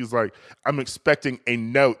 And then she's like, "I'm expecting a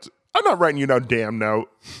note. I'm not writing you no damn note."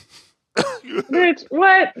 Bitch,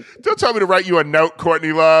 what? Don't tell me to write you a note,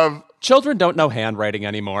 Courtney Love. Children don't know handwriting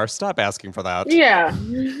anymore. Stop asking for that. Yeah.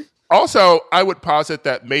 Also, I would posit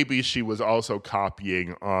that maybe she was also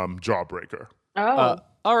copying Jawbreaker. Oh.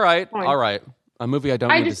 All right. Fine. All right. A movie I don't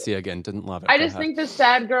need to see again. Didn't love it. I just think the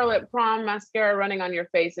sad girl at prom mascara running on your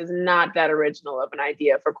face is not that original of an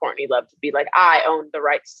idea for Courtney Love to be like, I own the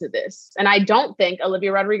rights to this. And I don't think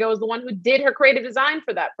Olivia Rodrigo is the one who did her creative design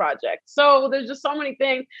for that project. So there's just so many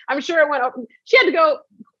things. I'm sure it went up.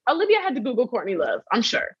 Olivia had to Google Courtney Love. I'm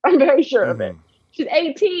sure. I'm very sure of it. She's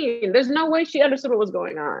 18. There's no way she understood what was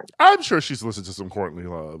going on. I'm sure she's listened to some Courtney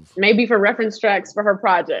Love. Maybe for reference tracks for her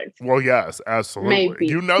project. Well, yes, absolutely. Maybe.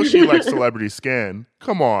 You know she likes Celebrity Skin.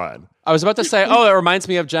 Come on. I was about to say, it reminds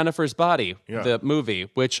me of Jennifer's Body, the movie,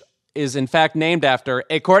 which is in fact named after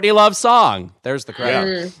a Courtney Love song. There's the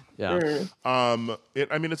credit. Yeah.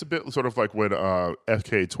 It's a bit sort of like when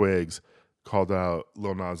FK Twigs called out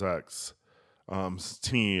Lil Nas X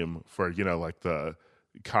team for, the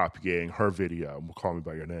copying her video, Call Me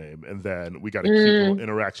By Your Name, and then we got a cute little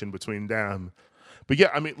interaction between them. But yeah,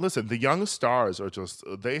 listen, the young stars are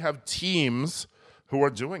they have teams who are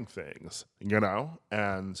doing things, and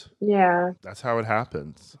that's how it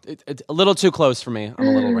happens. It's a little too close for me. I'm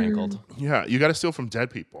a little rankled. Yeah, you got to steal from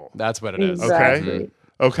dead people. That's what it is. Exactly.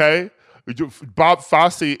 Okay? Bob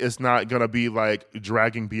Fosse is not going to be like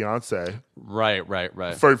dragging Beyonce. Right.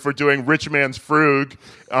 For doing Rich Man's Frug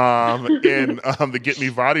in the Get Me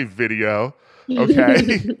Vadi video.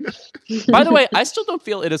 Okay. By the way, I still don't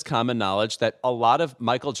feel it is common knowledge that a lot of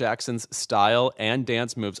Michael Jackson's style and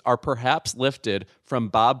dance moves are perhaps lifted from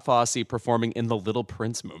Bob Fosse performing in the Little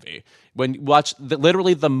Prince movie. When you watch,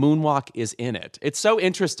 literally the moonwalk is in it. It's so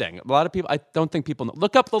interesting. A lot of people, I don't think people know.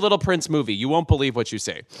 Look up the Little Prince movie. You won't believe what you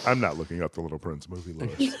see. I'm not looking up the Little Prince movie,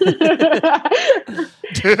 Louis.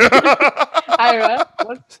 Ira,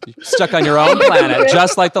 Stuck on your own planet,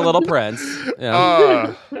 just like the Little Prince.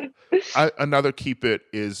 Yeah. Another keep it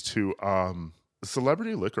is to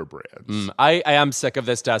celebrity liquor brands. I am sick of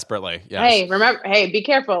this desperately. Yes. Hey, remember, be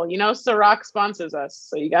careful. You know, Ciroc sponsors us,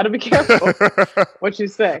 so you got to be careful what you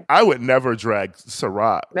say. I would never drag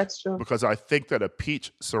Ciroc. That's true. Because I think that a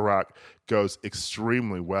peach Ciroc goes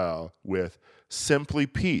extremely well with Simply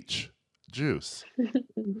Peach juice.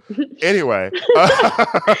 Anyway.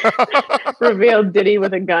 Reveal Diddy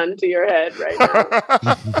with a gun to your head right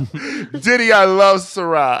now. Diddy, I love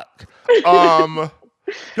Ciroc.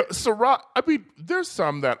 Ciroc, I mean, there's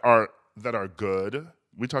some that are good.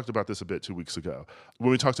 We talked about this a bit 2 weeks ago when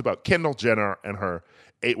we talked about Kendall Jenner and her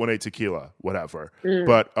 818 tequila, whatever.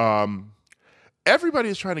 But everybody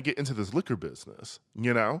is trying to get into this liquor business,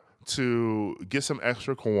 you know, to get some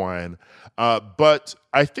extra coin. But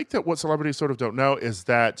I think that what celebrities sort of don't know is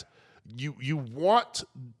that you want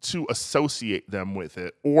to associate them with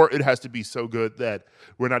it, or it has to be so good that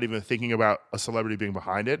we're not even thinking about a celebrity being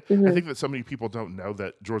behind it. I think that so many people don't know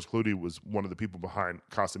that George Clooney was one of the people behind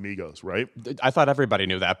Casamigos, right? I thought everybody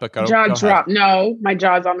knew that, but go Jaw ahead. No, my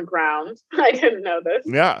jaw's on the ground. I didn't know this.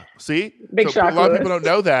 Yeah, see? Big so shock, a lot of Louis. people don't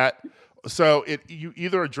know that. So you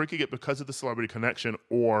either are drinking it because of the celebrity connection,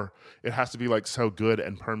 or it has to be like so good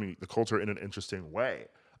and permeate the culture in an interesting way.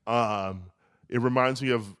 It reminds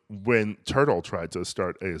me of when Turtle tried to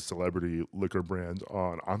start a celebrity liquor brand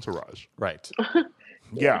on Entourage. Right.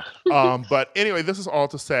 Yeah. But anyway, this is all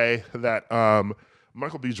to say that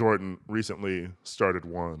Michael B. Jordan recently started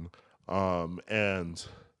one, and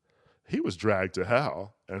he was dragged to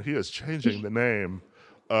hell, and he is changing the name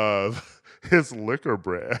of his liquor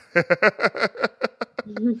brand.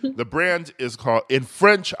 The brand is called, in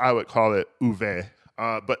French, I would call it Uve,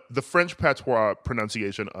 but the French patois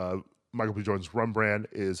pronunciation of Michael B. Jordan's rum brand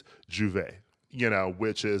is Juve, you know,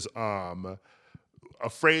 which is a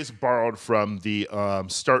phrase borrowed from the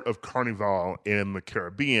start of Carnival in the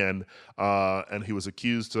Caribbean, and he was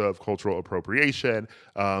accused of cultural appropriation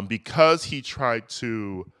because he tried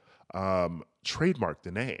to trademark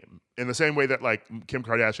the name in the same way that, like, Kim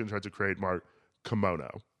Kardashian tried to trademark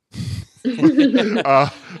kimono.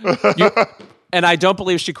 And I don't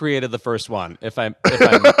believe she created the first one, if I'm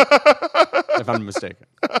mistaken.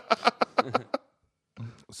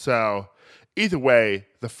 So either way,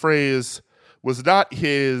 the phrase was not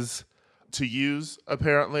his to use,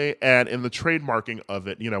 apparently. And in the trademarking of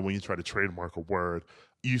it, you know, when you try to trademark a word,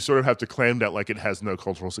 you sort of have to claim that, like, it has no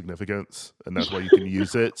cultural significance, and that's why you can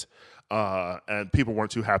use it. And people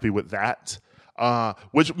weren't too happy with that,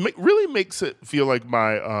 which really makes it feel like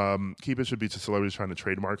my keep it should be to celebrities trying to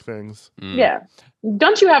trademark things. Yeah.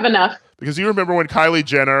 Don't you have enough? Because you remember when Kylie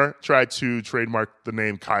Jenner tried to trademark the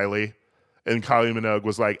name Kylie, and Kylie Minogue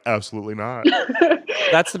was like, absolutely not.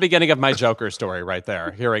 That's the beginning of my Joker story right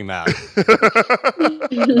there, hearing that.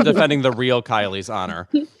 Defending the real Kylie's honor.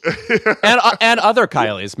 And other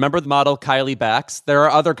Kylies. Remember the model Kylie Bax? There are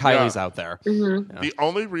other Kylies out there. Mm-hmm. The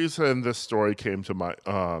only reason this story came to my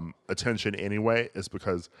attention anyway is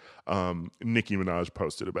because Nicki Minaj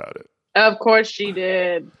posted about it. Of course she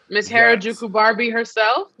did. Miss Yes. Harajuku Barbie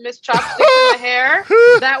herself. Miss Chopsticks in the hair.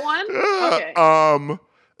 That one? Okay.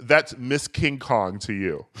 That's Miss King Kong to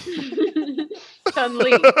you.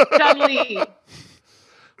 Chun-Li. Chun-Li.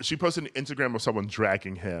 She posted an Instagram of someone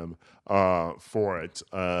dragging him for it,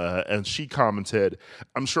 and she commented,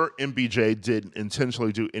 I'm sure MBJ didn't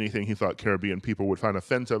intentionally do anything he thought Caribbean people would find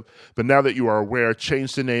offensive, but now that you are aware,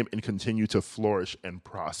 change the name and continue to flourish and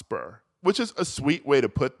prosper. Which is a sweet way to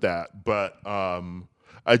put that, but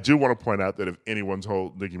I do want to point out that if anyone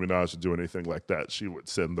told Nicki Minaj to do anything like that, she would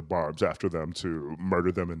send the Barbs after them to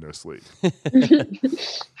murder them in their sleep.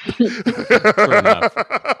 True enough.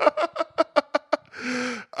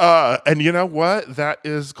 And you know what? That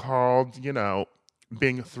is called, you know,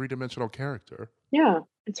 being a three-dimensional character. Yeah.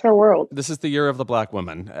 It's her world. This is the year of the black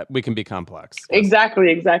woman. We can be complex.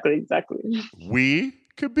 Exactly. We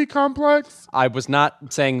could be complex. I was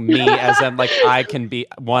not saying me as in, like, I can be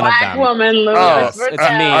one Black of them. woman, Louis. Oh, it's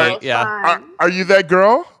me, yeah. Are you that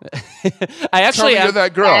girl? I Tell actually me you're am.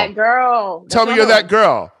 that girl. That girl. Tell me you're that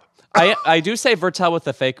girl. I do say Vertel with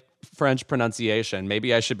the fake French pronunciation.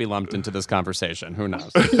 Maybe I should be lumped into this conversation. Who knows?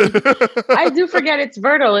 I do forget it's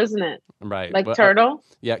Virtle, isn't it? Right. Like turtle?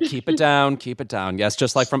 Yeah, keep it down, keep it down. Yes,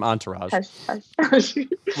 just like from Entourage. Hush, hush, hush.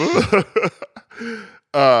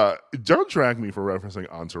 Don't drag me for referencing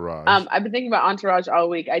Entourage. I've been thinking about Entourage all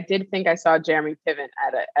week. I did think I saw Jeremy Piven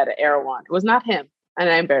at an Erewhon. It was not him, and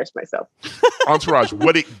I embarrassed myself. Entourage,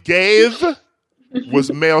 what it gave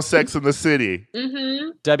was male Sex in the City. Mm-hmm.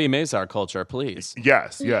 Debbie Mazar culture, please.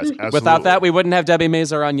 Yes, absolutely. Without that, we wouldn't have Debbie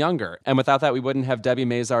Mazar on Younger. And without that, we wouldn't have Debbie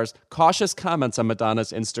Mazar's cautious comments on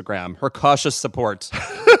Madonna's Instagram, her cautious support.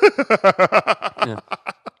 Yeah.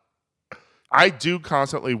 I do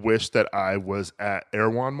constantly wish that I was at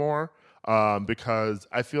Erewhon more because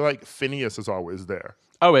I feel like Phineas is always there.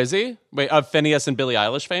 Oh, is he? Wait, of Phineas and Billie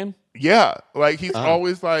Eilish fame? Yeah, like he's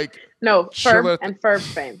always like... No, Ferb and Ferb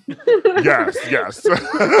fame. Yes.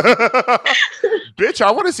 Bitch, I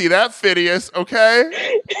want to see that Phineas, okay?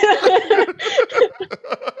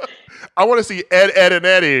 I want to see Ed, and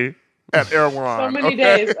Eddie at Erewhon. So many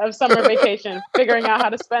days of summer vacation, figuring out how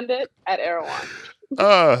to spend it at Erewhon.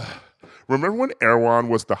 Remember when Erewhon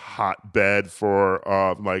was the hotbed for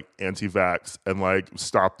like anti-vax and like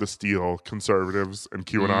stop the steal conservatives and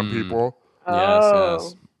QAnon people?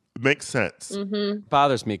 Yes. Makes sense. Mm-hmm.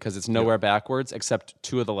 Bothers me because it's nowhere backwards except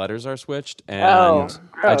 2 of the letters are switched, and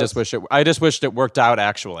I just wished it worked out.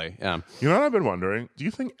 Actually, yeah. You know what I've been wondering? Do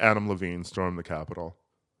you think Adam Levine stormed the Capitol?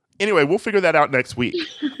 Anyway, we'll figure that out next week.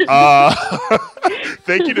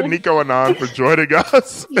 Thank you to Nico Anand for joining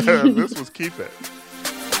us. This was Keep It.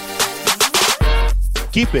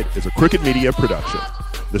 Keep It is a Crooked Media production.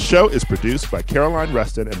 The show is produced by Caroline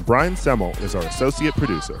Reston, and Brian Semmel is our associate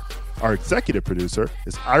producer. Our executive producer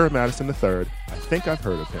is Ira Madison III. I think I've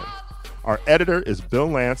heard of him. Our editor is Bill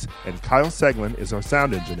Lance, and Kyle Seglin is our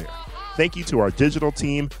sound engineer. Thank you to our digital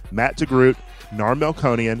team, Matt DeGroot, Nar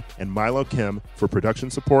Melkonian, and Milo Kim for production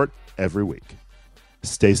support every week.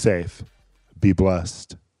 Stay safe. Be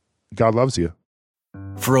blessed. God loves you.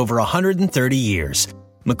 For over 130 years,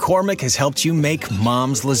 McCormick has helped you make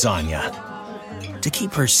Mom's lasagna to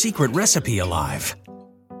keep her secret recipe alive.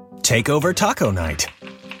 Take over taco night.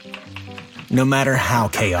 No matter how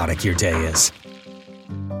chaotic your day is.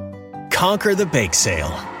 Conquer the bake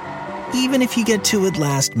sale, even if you get to it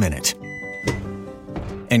last minute.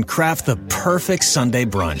 And craft the perfect Sunday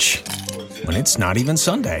brunch when it's not even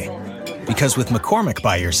Sunday. Because with McCormick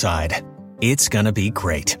by your side, it's gonna be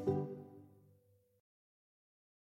great.